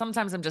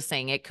sometimes I'm just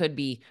saying it could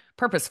be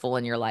purposeful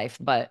in your life.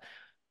 But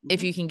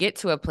if mhm. you can get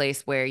to a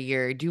place where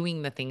you're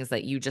doing the things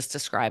that you just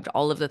described,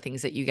 all of the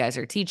things that you guys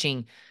are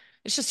teaching,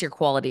 it's just your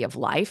quality of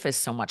life is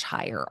so much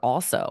higher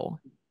also,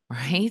 Mm.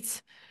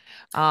 right?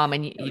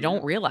 And Oh, you yeah.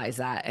 don't realize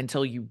that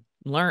until you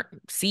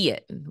see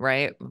it,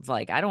 right? It's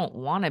like, I don't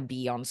want to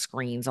be on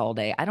screens all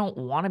day. I don't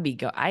want to be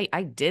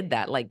I did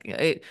that. Like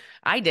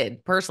I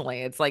did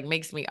personally. It's like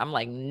I'm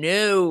like,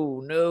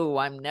 no, no,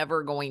 I'm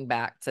never going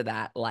back to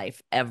that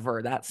life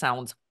ever. That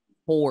sounds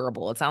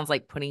horrible. It sounds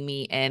like putting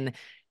me in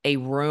a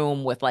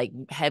room with like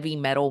heavy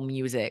metal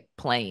music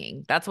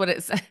playing. That's what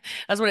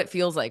it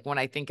feels like when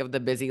I think of the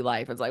busy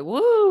life. It's like,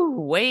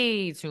 woo,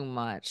 way too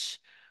much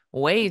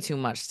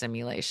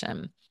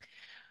stimulation.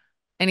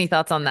 Any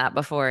thoughts on that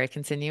before I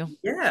continue?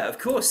 Yeah, of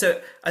course.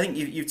 So I think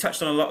you've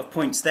touched on a lot of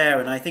points there,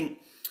 and I think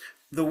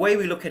the way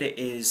we look at it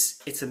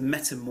is it's a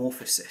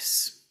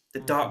metamorphosis, the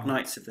dark Mhm.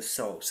 nights of the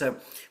soul. So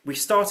we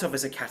start off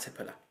as a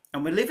caterpillar,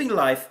 and we're living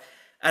life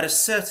at a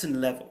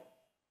certain level,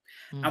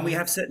 and we Mm-hmm.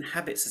 have certain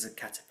habits as a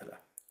caterpillar,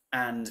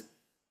 and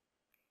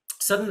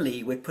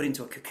suddenly we're put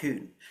into a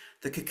cocoon.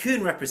 The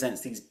cocoon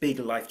represents these big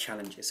life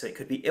challenges. So it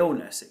could be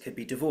illness, it could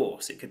be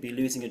divorce, it could be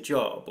losing a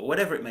job, or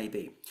whatever it may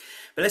be.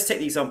 But let's take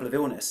the example of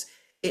illness.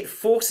 It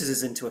forces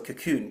us into a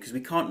cocoon because we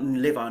can't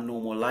live our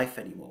normal life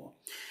anymore.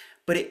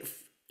 But it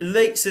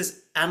lets us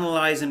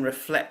analyze and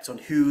reflect on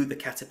who the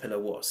caterpillar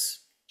was.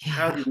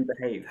 How Yeah. do we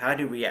behave? How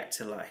do we react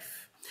to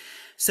life?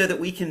 So that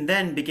we can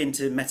then begin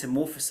to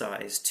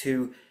metamorphosize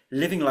to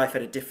living life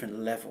at a different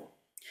level.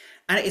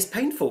 And it is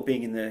painful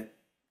being in the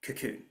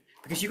cocoon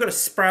because you've got to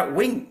sprout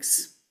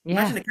wings. Yeah.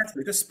 Imagine a caterpillar,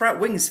 you've got to sprout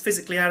wings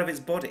physically out of its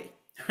body,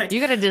 right? You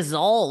gotta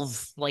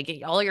dissolve.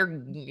 Like all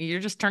you're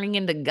just turning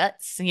into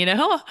guts, you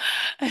know?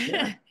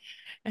 Yeah.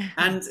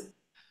 And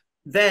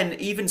then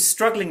even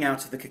struggling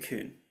out of the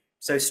cocoon,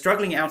 so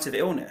struggling out of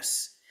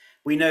illness,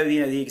 we know,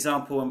 the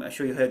example, I'm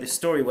sure you heard this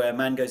story where a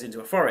man goes into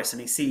a forest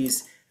and he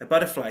sees a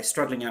butterfly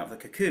struggling out of the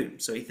cocoon.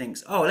 So he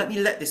thinks, oh,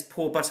 let this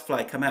poor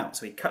butterfly come out.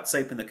 So he cuts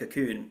open the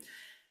cocoon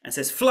and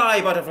says,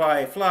 fly,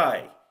 butterfly,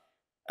 fly.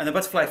 And the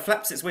butterfly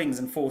flaps its wings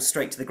and falls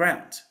straight to the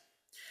ground.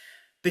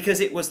 Because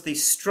it was the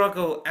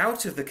struggle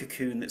out of the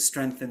cocoon that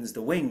strengthens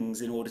the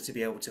wings in order to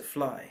be able to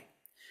fly.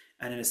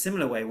 And in a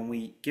similar way, when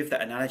we give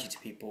that analogy to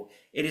people,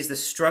 it is the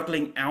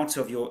struggling out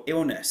of your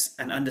illness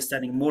and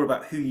understanding more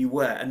about who you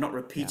were and not Yeah.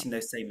 repeating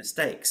those same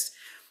mistakes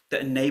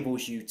that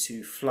enables you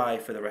to fly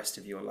for the rest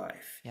of your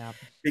life. Yeah.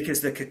 Because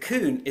the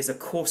cocoon is a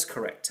course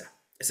corrector.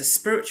 It's a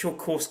spiritual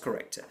course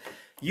corrector.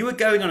 You were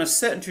going on a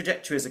certain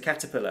trajectory as a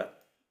caterpillar,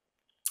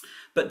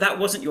 but that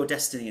wasn't your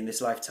destiny in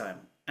this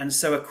lifetime. And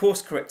so a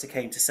course corrector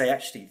came to say,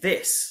 actually,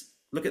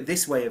 look at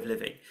this way of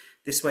living,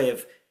 this way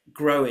of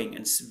growing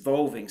and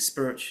evolving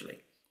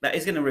spiritually. That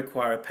is going to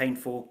require a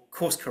painful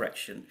course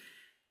correction.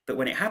 But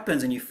when it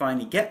happens and you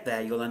finally get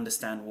there, you'll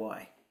understand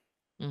why.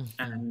 Hmm.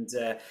 And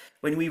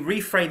when we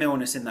reframe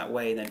illness in that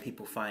way, then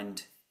people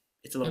find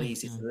it's a lot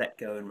easier Hmm. to let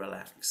go and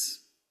relax.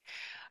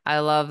 I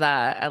love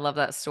that. I love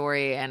that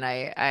story. And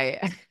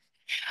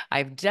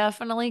I've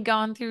definitely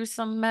gone through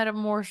some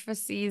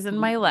metamorphoses in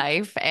my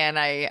life. And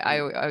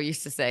I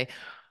used to say,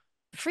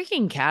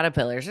 freaking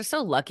caterpillars are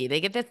so lucky.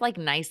 They get this like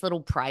nice little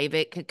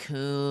private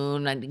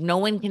cocoon and no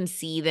one can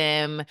see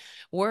them.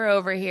 We're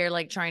over here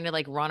like trying to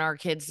like run our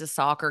kids to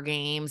soccer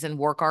games and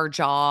work our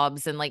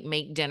jobs and like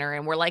make dinner.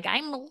 And we're like,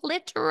 I'm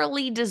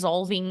literally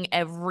dissolving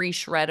every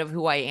shred of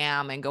who I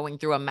am and going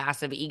through a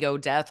massive ego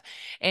death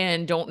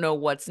and don't know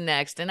what's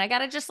next. And I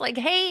gotta just like,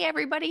 hey,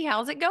 everybody,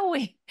 how's it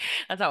going?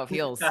 That's how it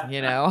feels,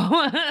 you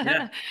know?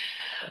 Yeah,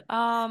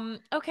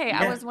 Okay,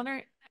 I yeah. was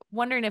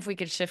wondering if we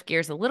could shift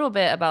gears a little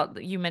bit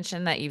about you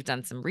mentioned that you've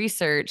done some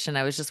research and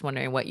I was just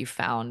wondering what you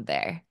found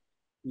there.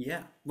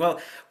 Yeah.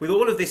 Well, with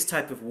all of this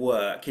type of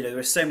work, there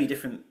are so many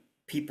different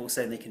people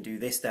saying they can do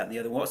this, that, and the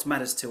other. What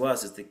matters to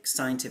us is the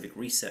scientific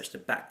research to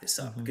back this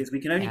up, Hmm. because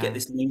we can only get Yeah.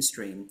 this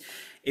mainstream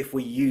if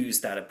we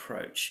use that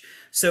approach.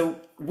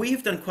 So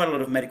we've done quite a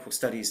lot of medical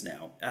studies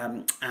now.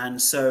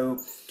 And so,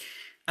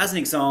 as an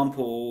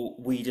example,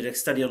 we did a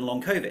study on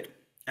long COVID.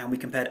 And we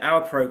compared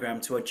our program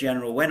to a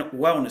general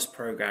wellness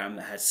program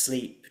that had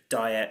sleep,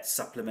 diet,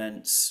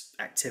 supplements,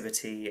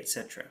 activity,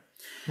 etc.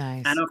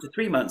 And Nice. after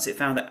 3 months, it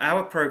found that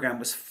our program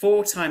was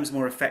 4 times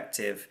more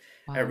effective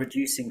at Wow.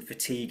 reducing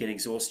fatigue and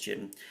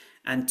exhaustion,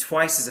 and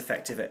twice as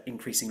effective at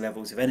increasing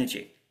levels of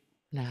energy.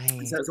 So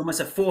Nice. it's almost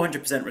a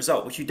 400%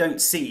 result, which you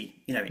don't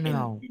see, No,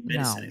 in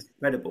medicine. no. It's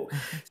incredible.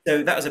 Mhm.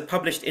 So that was a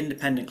published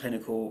independent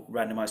clinical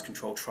randomized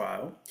control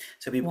trial.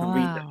 So people can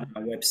read that Wow.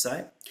 on our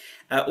website.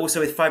 Also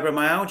with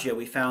fibromyalgia,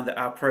 we found that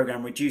our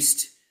program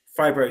reduced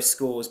fibro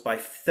scores by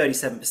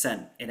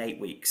 37% in 8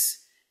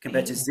 weeks,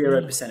 compared to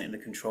 0% 8 weeks. in the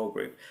control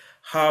group.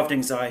 Halved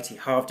anxiety,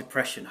 halved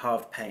depression,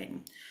 halved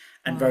pain,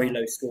 and very Wow.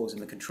 low scores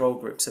in the control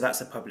group. So that's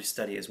a published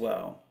study as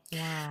well.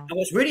 Wow. And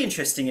what's really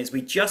interesting is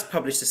we just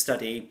published a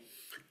study.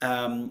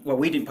 Well,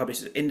 we didn't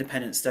publish an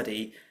independent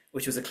study,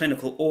 which was a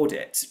clinical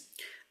audit,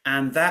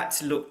 and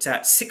that looked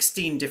at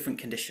 16 different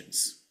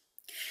conditions.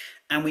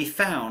 And we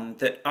found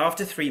that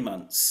after 3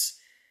 months,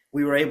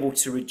 we were able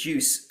to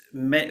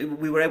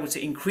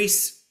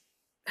increase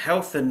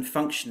health and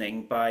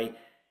functioning by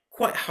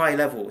quite high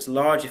levels,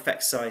 large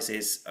effect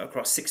sizes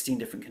across 16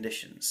 different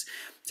conditions.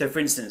 So, for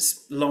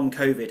instance, long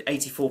COVID,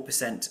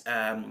 84%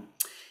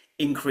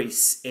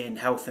 increase in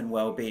health and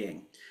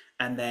well-being.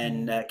 And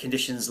then Mm.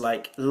 conditions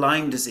like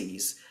Lyme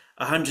disease,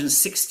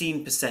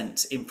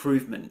 116%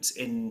 improvement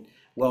in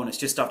wellness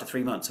just after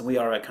 3 months. And we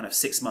are a kind of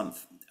 6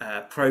 month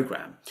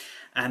program.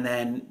 And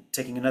then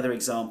taking another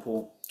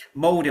example,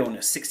 mold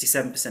illness,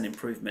 67%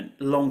 improvement,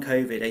 long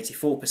COVID,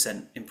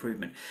 84%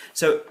 improvement.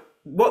 So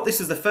this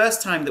was the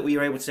first time that we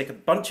were able to take a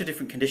bunch of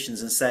different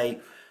conditions and say,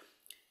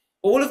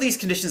 all of these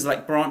conditions are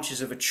like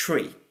branches of a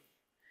tree,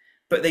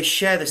 but they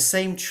share the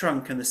same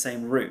trunk and the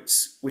same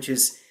roots, which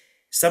is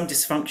some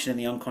dysfunction in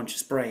the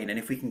unconscious brain. And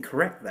if we can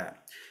correct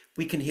that,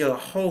 we can heal a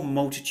whole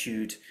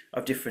multitude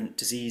of different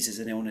diseases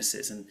and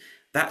illnesses. And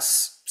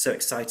that's so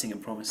exciting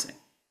and promising.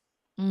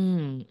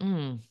 Mm,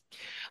 mm.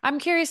 I'm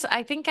curious.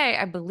 I think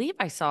I believe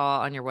I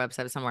saw on your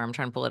website somewhere. I'm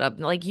trying to pull it up.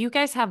 Like you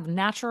guys have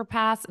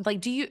naturopaths. Like,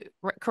 do you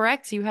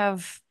correct? You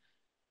have,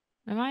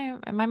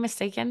 am I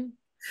mistaken?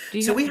 Do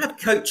you So have we have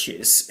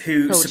coaches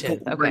who support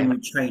coaches? the Okay. brain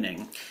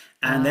retraining,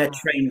 and they're Ah,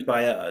 trained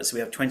by us. We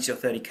have 20 or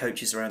 30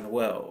 coaches around the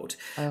world.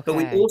 But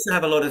we okay. also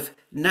have a lot of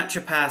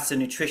naturopaths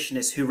and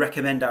nutritionists who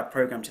recommend our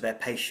program to their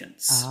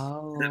patients.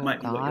 That Oh,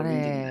 might be what you're got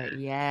reading it. there.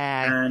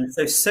 Yeah. And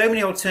so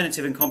many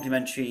alternative and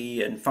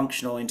complementary and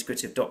functional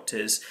integrative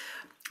doctors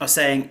are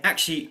saying,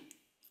 actually,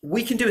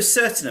 we can do a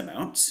certain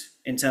amount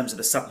in terms of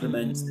the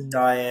supplements, the Mm,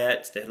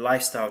 diet, the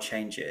lifestyle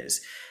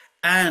changes.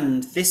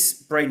 And this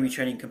brain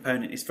retraining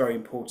component is very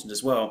important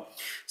as well.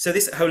 So,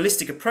 this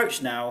holistic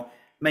approach now,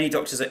 many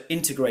doctors are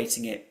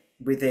integrating it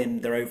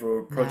within their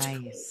overall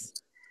protocol nice.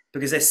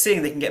 because they're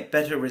seeing they can get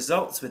better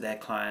results with their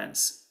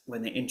clients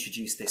when they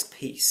introduce this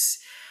piece.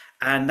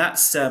 And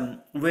that's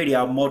really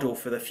our model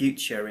for the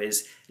future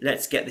is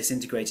let's get this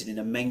integrated in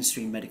a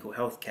mainstream medical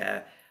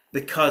healthcare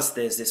because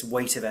there's this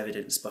weight of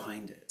evidence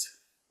behind it.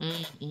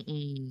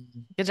 Mm-mm.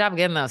 Good job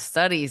getting those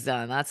studies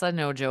done. That's a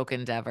no joke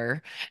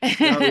endeavor.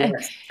 Oh,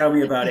 yes. Tell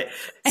me about it.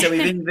 So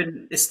we've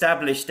even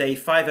established a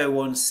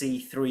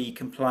 501c3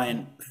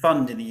 compliant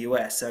fund in the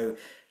US. So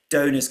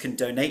donors can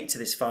donate to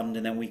this fund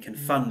and then we can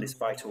fund this Mm,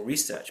 vital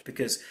research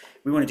because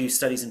we want to do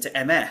studies into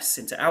MS,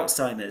 into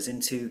Alzheimer's,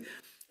 into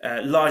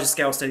larger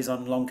scale studies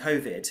on long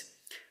COVID.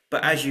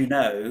 But as you mm.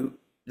 know,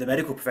 the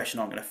medical profession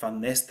aren't going to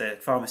fund this. The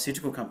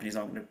pharmaceutical companies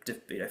aren't going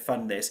to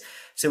fund this.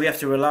 So we have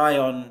to rely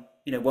on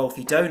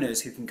wealthy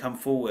donors who can come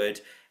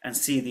forward and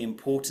see the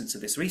importance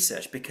of this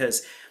research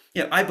because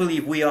I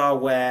believe we are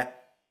where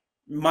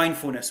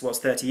mindfulness was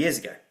 30 years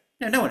ago.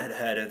 No one had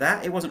heard of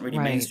that. It wasn't really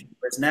Right. mainstream.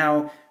 Whereas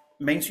now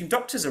mainstream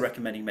doctors are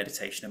recommending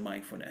meditation and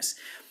mindfulness.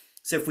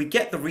 So if we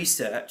get the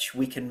research,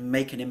 we can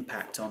make an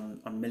impact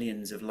on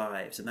millions of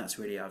lives, and that's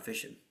really our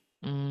vision.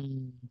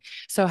 Mm.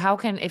 So how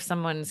can, if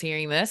someone's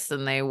hearing this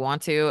and they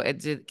want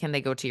to, can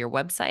they go to your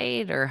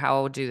website or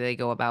how do they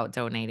go about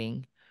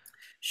donating?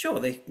 Sure,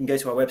 they can go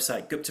to our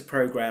website,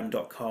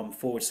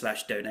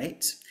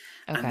 guptaprogram.com/donate,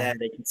 and there Okay.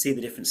 they can see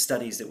the different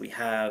studies that we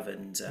have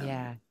and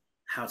Yeah.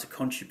 how to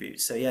contribute.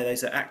 So, yeah,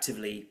 those are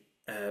actively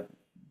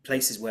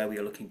places where we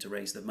are looking to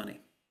raise the money.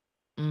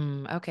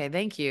 Okay,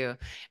 thank you.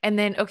 And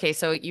then, okay,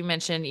 so you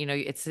mentioned,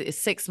 it's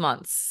 6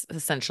 months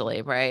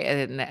essentially, right?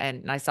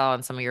 And I saw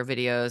in some of your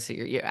videos,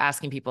 you're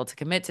asking people to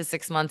commit to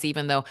 6 months,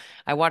 even though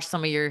I watched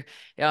some of your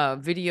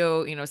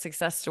video,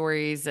 success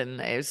stories, and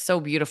it was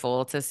so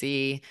beautiful to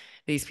see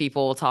these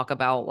people talk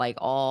about like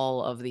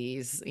all of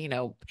these,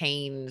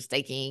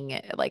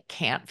 painstaking, like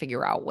can't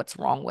figure out what's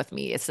wrong with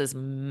me. It's this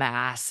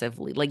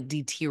massively like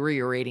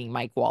deteriorating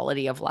my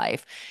quality of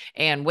life.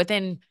 And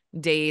within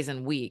days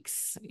and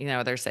weeks,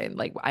 they're saying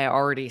like I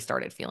already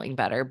started feeling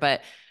better.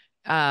 But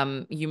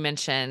you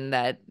mentioned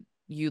that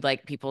you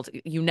like people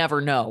you never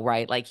know,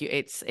 right? Like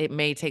it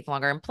may take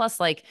longer. And plus,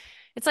 like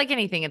it's like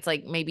anything, it's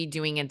like maybe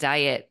doing a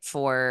diet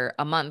for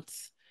a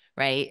month,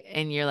 right?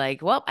 And you're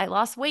like, well, I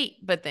lost weight,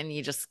 but then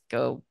you just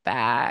go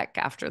back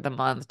after the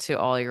month to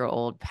all your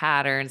old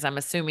patterns. I'm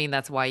assuming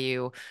that's why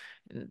you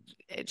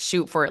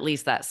shoot for at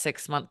least that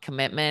 6 month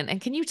commitment. And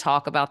can you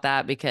talk about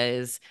that?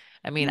 Because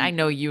I mean, I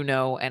know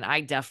and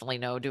I definitely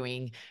know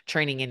doing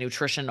training in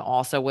nutrition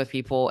also with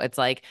people. It's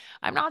like,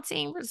 I'm not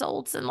seeing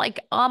results in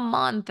like a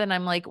month. And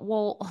I'm like,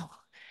 well,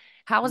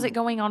 how is it Mm,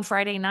 going on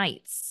Friday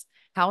nights?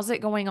 How's it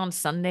going on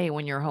Sunday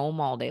when you're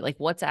home all day? Like,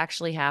 what's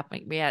actually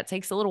happening? Yeah, it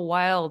takes a little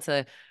while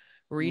to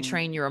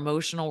retrain mm, your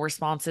emotional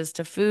responses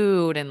to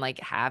food. And like,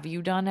 have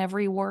you done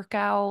every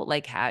workout?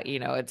 Like,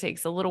 it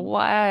takes a little mm,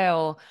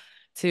 while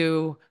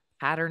to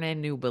pattern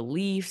in new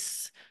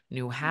beliefs,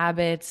 new mm.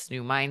 habits,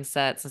 new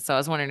mindsets. And so I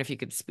was wondering if you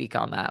could speak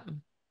on that.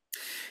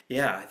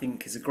 Yeah, I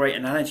think it's a great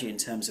analogy in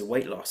terms of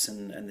weight loss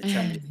and the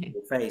challenges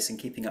people face and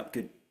keeping up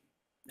good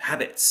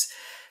habits.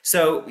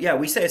 So yeah,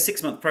 we say a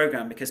 6 month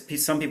program because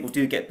some people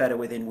do get better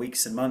within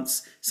weeks and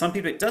months. Some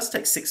people it does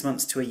take 6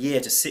 months to a year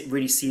to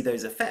really see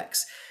those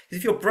effects. Because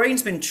if your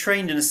brain's been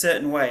trained in a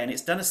certain way and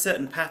it's done a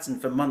certain pattern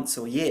for months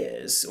or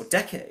years or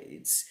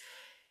decades,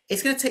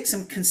 it's going to take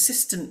some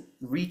consistent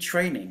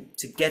retraining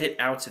to get it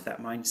out of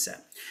that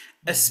mindset,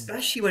 Mhm.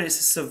 especially when it's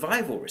a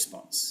survival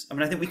response. I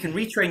mean, I think we can Right.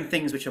 retrain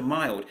things which are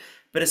mild,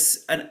 but a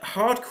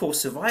hardcore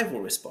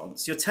survival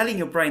response, you're telling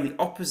your brain the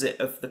opposite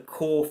of the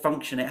core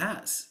function it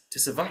has to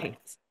survive. Right.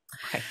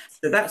 Right.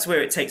 So that's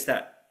where it takes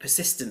that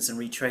persistence and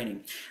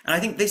retraining. And I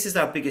think this is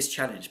our biggest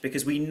challenge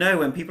because we know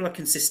when people are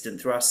consistent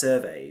through our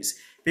surveys,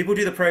 people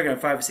do the program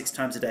 5 or 6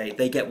 times a day,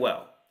 they get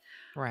well.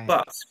 Right.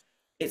 But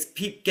it's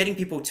getting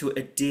people to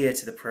adhere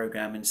to the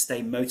program and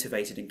stay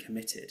motivated and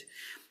committed.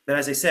 But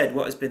as I said,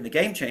 what has been the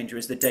game changer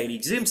is the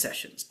daily Zoom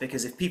sessions.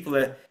 Because if people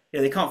are,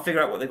 they can't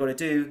figure out what they've got to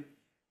do,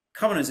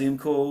 come on a Zoom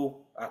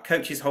call. Our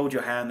coaches hold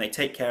your hand, they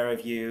take care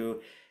of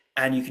you,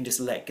 and you can just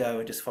let go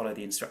and just follow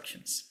the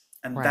instructions.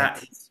 And that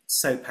Right. is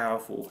so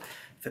powerful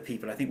for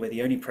people. I think we're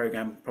the only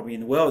program probably in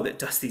the world that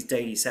does these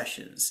daily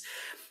sessions.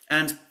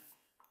 And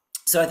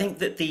so I think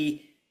that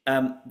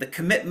The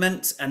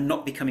commitment and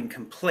not becoming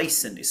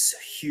complacent is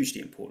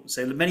hugely important.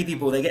 So many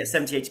people, they get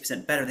 70,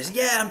 80% better and they say,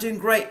 yeah, I'm doing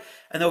great.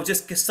 And they'll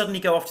just suddenly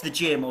go off to the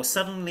gym or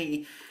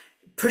suddenly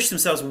push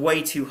themselves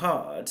way too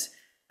hard.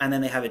 And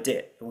then they have a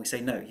dip. And we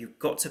say, no, you've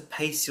got to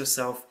pace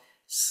yourself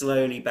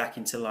slowly back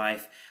into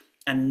life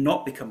and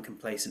not become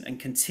complacent and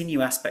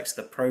continue aspects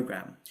of the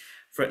program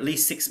for at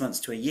least 6 months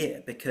to a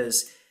year,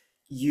 because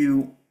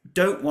you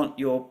don't want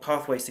your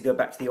pathways to go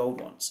back to the old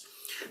ones.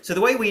 So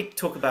the way we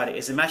talk about it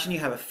is, imagine you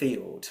have a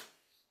field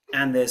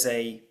and there's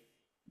a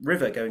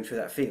river going through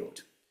that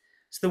field.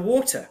 So the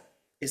water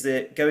is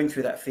going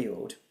through that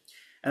field,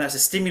 and that's a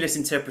stimulus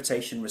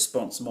interpretation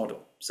response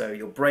model. So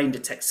your brain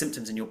detects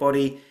symptoms in your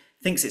body,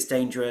 thinks it's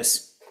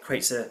dangerous,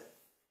 creates a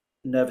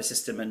nervous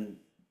system and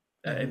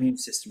immune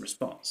system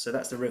response. So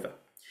that's the river.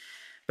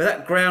 But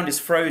that ground is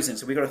frozen,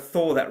 so we've got to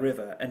thaw that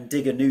river and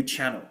dig a new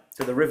channel.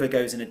 So the river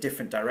goes in a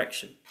different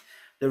direction.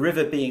 The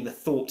river being the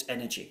thought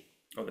energy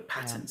or the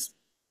patterns. Yeah.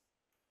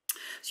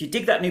 So you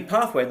dig that new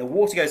pathway and the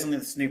water goes on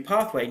this new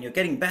pathway and you're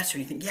getting better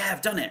and you think, yeah,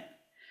 I've done it.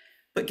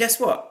 But guess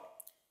what?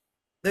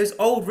 Those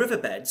old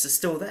riverbeds are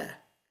still there.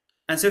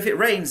 And so if it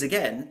rains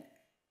again,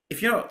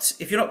 if you're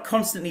not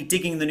constantly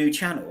digging the new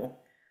channel,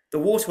 the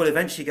water will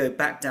eventually go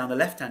back down the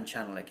left-hand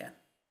channel again.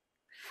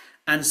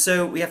 And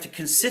so we have to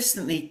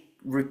consistently,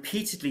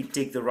 repeatedly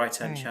dig the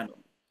right-hand channel.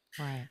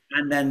 Right.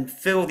 And then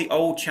fill the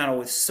old channel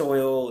with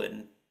soil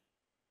and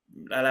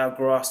allow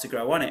grass to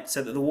grow on it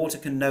so that the water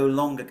can no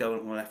longer go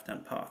on the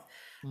left-hand path.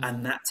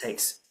 And that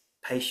takes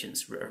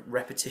patience,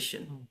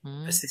 repetition,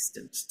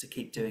 persistence to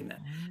keep doing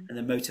that, and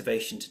the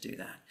motivation to do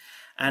that.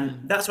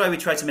 And that's why we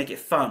try to make it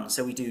fun.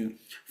 So we do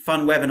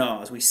fun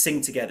webinars, we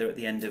sing together at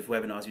the end of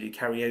webinars, we do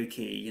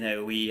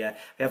karaoke, we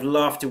have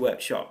laughter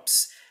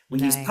workshops, we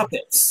use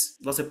puppets,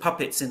 lots of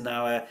puppets in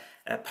our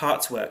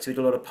parts work. So we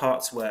do a lot of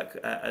parts work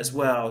as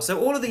well. So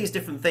all of these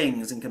different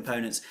things and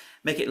components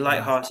make it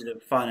lighthearted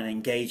and fun and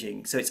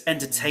engaging. So it's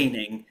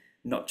entertaining,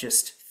 not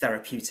just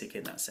therapeutic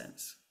in that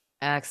sense.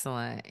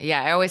 Excellent.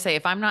 Yeah, I always say,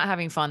 if I'm not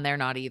having fun, they're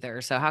not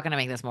either. So how can I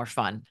make this more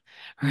fun?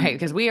 Right?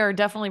 Because we are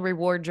definitely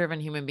reward-driven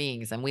human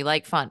beings and we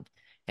like fun.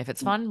 If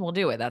it's fun, we'll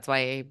do it. That's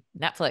why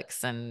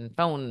Netflix and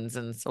phones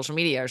and social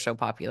media are so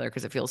popular,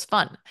 because it feels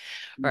fun.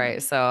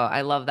 Right. So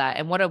I love that.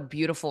 And what a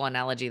beautiful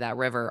analogy, that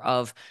river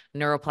of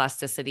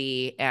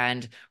neuroplasticity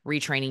and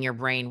retraining your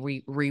brain,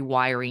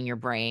 rewiring your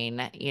brain.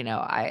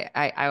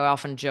 I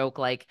often joke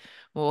like,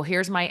 well,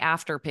 here's my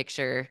after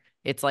picture.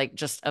 It's like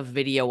just a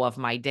video of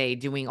my day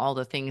doing all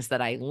the things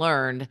that I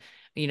learned,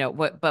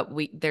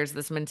 there's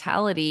this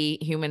mentality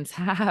humans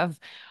have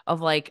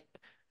of like,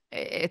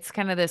 it's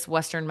kind of this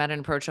Western medicine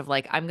approach of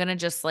like, I'm going to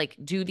just like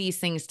do these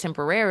things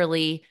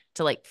temporarily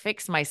to like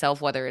fix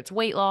myself, whether it's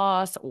weight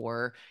loss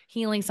or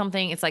healing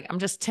something. It's like, I'm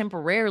just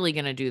temporarily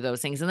going to do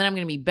those things and then I'm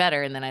going to be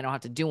better and then I don't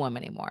have to do them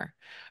anymore.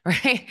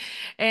 Right.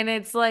 And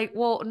it's like,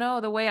 well, no,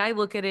 the way I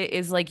look at it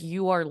is like,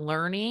 you are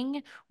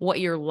learning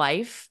what your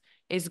life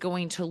is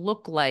going to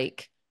look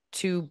like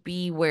to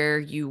be where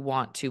you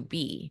want to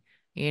be.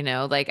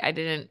 Like I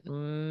didn't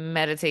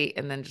meditate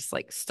and then just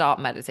like stop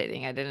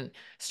meditating. I didn't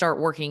start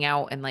working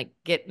out and like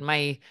get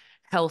my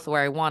health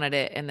where I wanted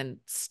it and then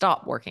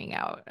stop working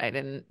out. I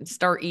didn't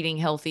start eating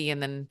healthy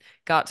and then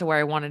got to where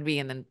I wanted to be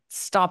and then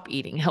stop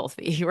eating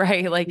healthy,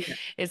 right? Like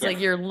it's like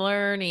you're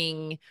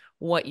learning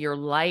what your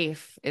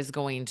life is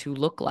going to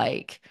look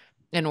like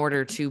in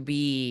order to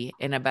be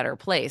in a better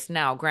place.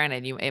 Now,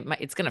 granted,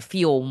 it's going to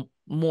feel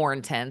more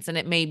intense and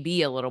it may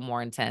be a little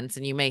more intense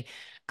and you may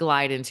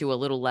glide into a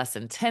little less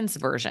intense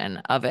version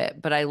of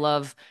it. But I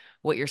love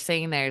what you're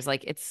saying there is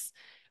like, it's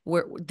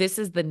where this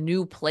is the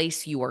new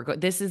place you are going.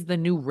 This is the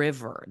new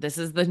river. This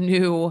is the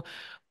new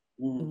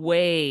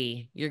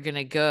way you're going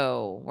to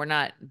go. We're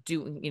not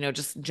doing,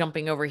 just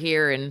jumping over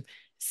here and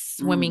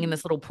swimming in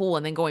this little pool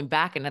and then going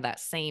back into that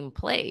same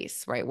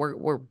place, right?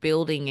 We're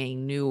building a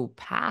new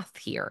path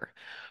here,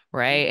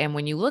 right? And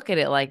when you look at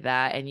it like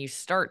that and you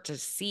start to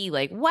see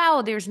like,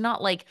 wow, there's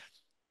not like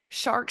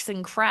sharks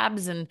and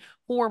crabs and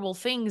horrible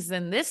things,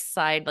 then this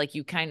side, like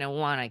you kind of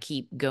want to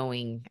keep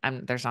going.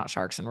 There's not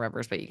sharks and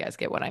rivers, but you guys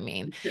get what I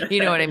mean.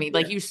 You know what I mean?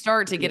 Like you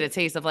start to get a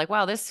taste of like,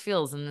 wow, this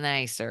feels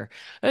nicer.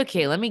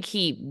 Okay, let me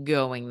keep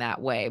going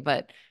that way.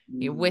 But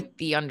with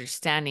the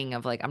understanding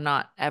of like, I'm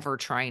not ever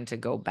trying to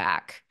go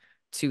back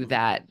to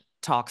that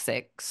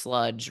toxic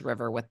sludge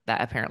river with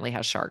that apparently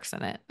has sharks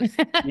in it.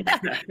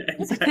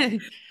 Exactly.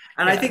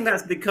 And I think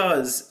that's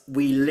because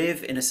we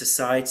live in a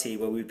society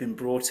where we've been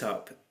brought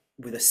up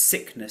with a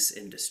sickness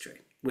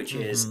industry, which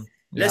is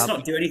let's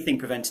not do anything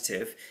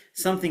preventative.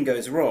 Something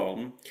goes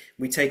wrong,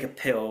 we take a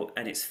pill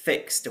and it's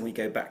fixed and we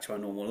go back to our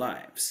normal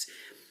lives.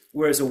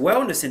 Whereas a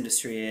wellness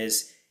industry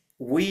is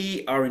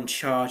we are in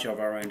charge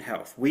of our own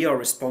health. We are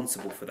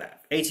responsible for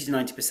that. 80 to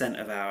 90%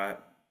 of our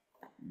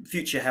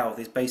future health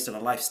is based on a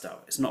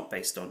lifestyle. It's not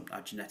based on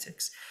our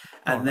genetics.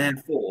 And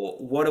therefore,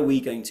 what are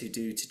we going to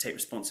do to take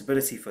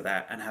responsibility for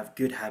that and have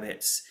good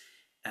habits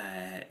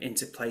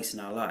into place in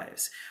our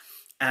lives?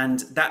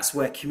 And that's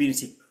where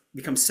community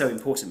becomes so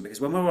important,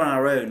 because when we're on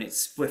our own,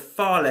 we're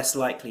far less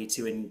likely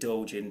to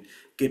indulge in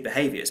good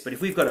behaviors. But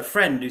if we've got a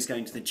friend who's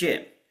going to the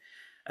gym,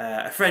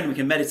 a friend we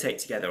can meditate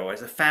together, or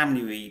as a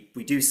family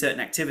we do certain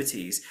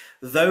activities,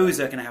 those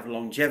are going to have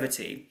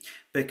longevity,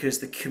 because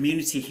the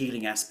community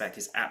healing aspect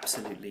is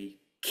absolutely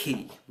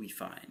key, we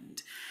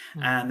find.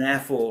 And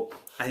therefore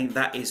I think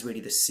that is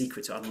really the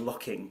secret to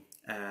unlocking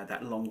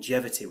that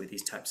longevity with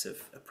these types of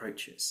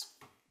approaches.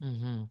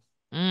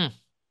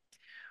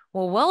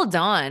 Well, well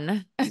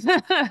done.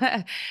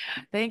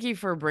 Thank you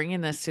for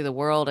bringing this to the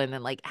world, and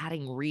then like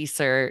adding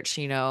research,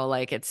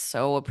 like it's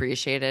so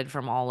appreciated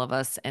from all of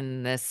us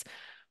in this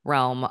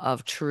realm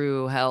of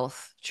true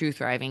health, true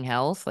thriving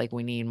health. Like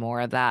we need more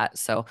of that.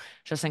 So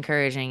just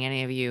encouraging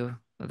any of you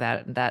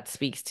that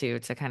speaks to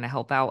kind of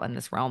help out in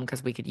this realm,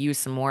 because we could use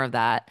some more of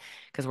that,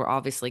 because we're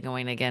obviously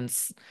going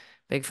against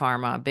big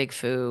pharma, big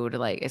food,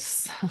 like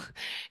it's,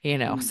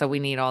 so we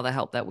need all the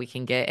help that we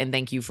can get. And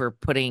thank you for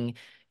putting,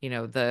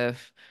 the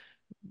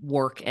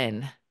work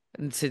in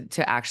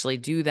to actually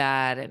do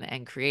that,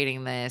 and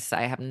creating this.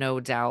 I have no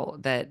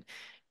doubt that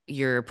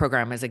your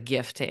program is a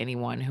gift to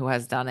anyone who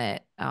has done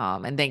it.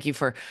 And thank you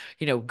for,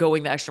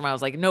 going the extra mile. I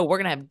was like, no, we're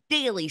going to have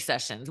daily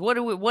sessions.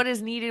 What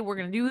is needed? We're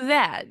going to do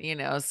that,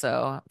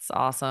 so it's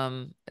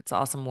awesome. It's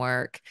awesome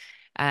work.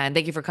 And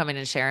thank you for coming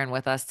and sharing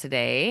with us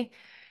today.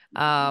 We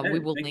will Thank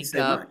you link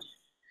so up. much.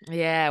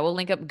 Yeah, we'll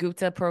link up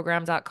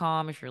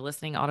guptaprogram.com. If you're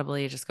listening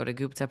audibly, just go to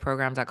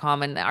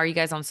guptaprogram.com. And are you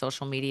guys on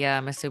social media,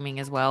 I'm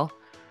assuming, as well?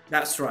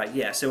 That's right,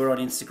 yeah. So we're on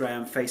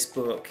Instagram,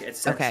 Facebook, Okay,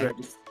 etc.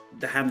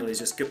 The handle is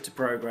just Gupta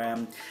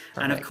Program.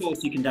 And of perfect.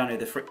 course, you can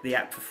download the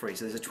app for free.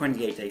 So there's a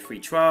 28-day free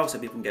trial, so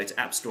people can go to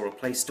App Store or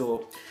Play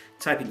Store,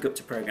 type in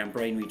Gupta Program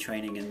Brain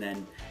Retraining, and then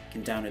you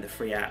can download the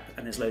free app.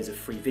 And there's loads of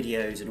free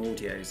videos and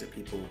audios that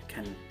people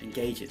can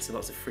engage in. So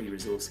lots of free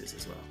resources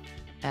as well.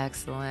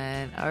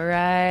 Excellent. All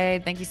right.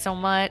 Thank you so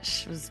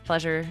much. It was a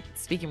pleasure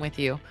speaking with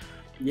you.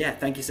 Yeah,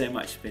 thank you so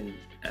much. It's been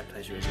a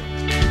pleasure as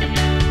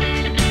well.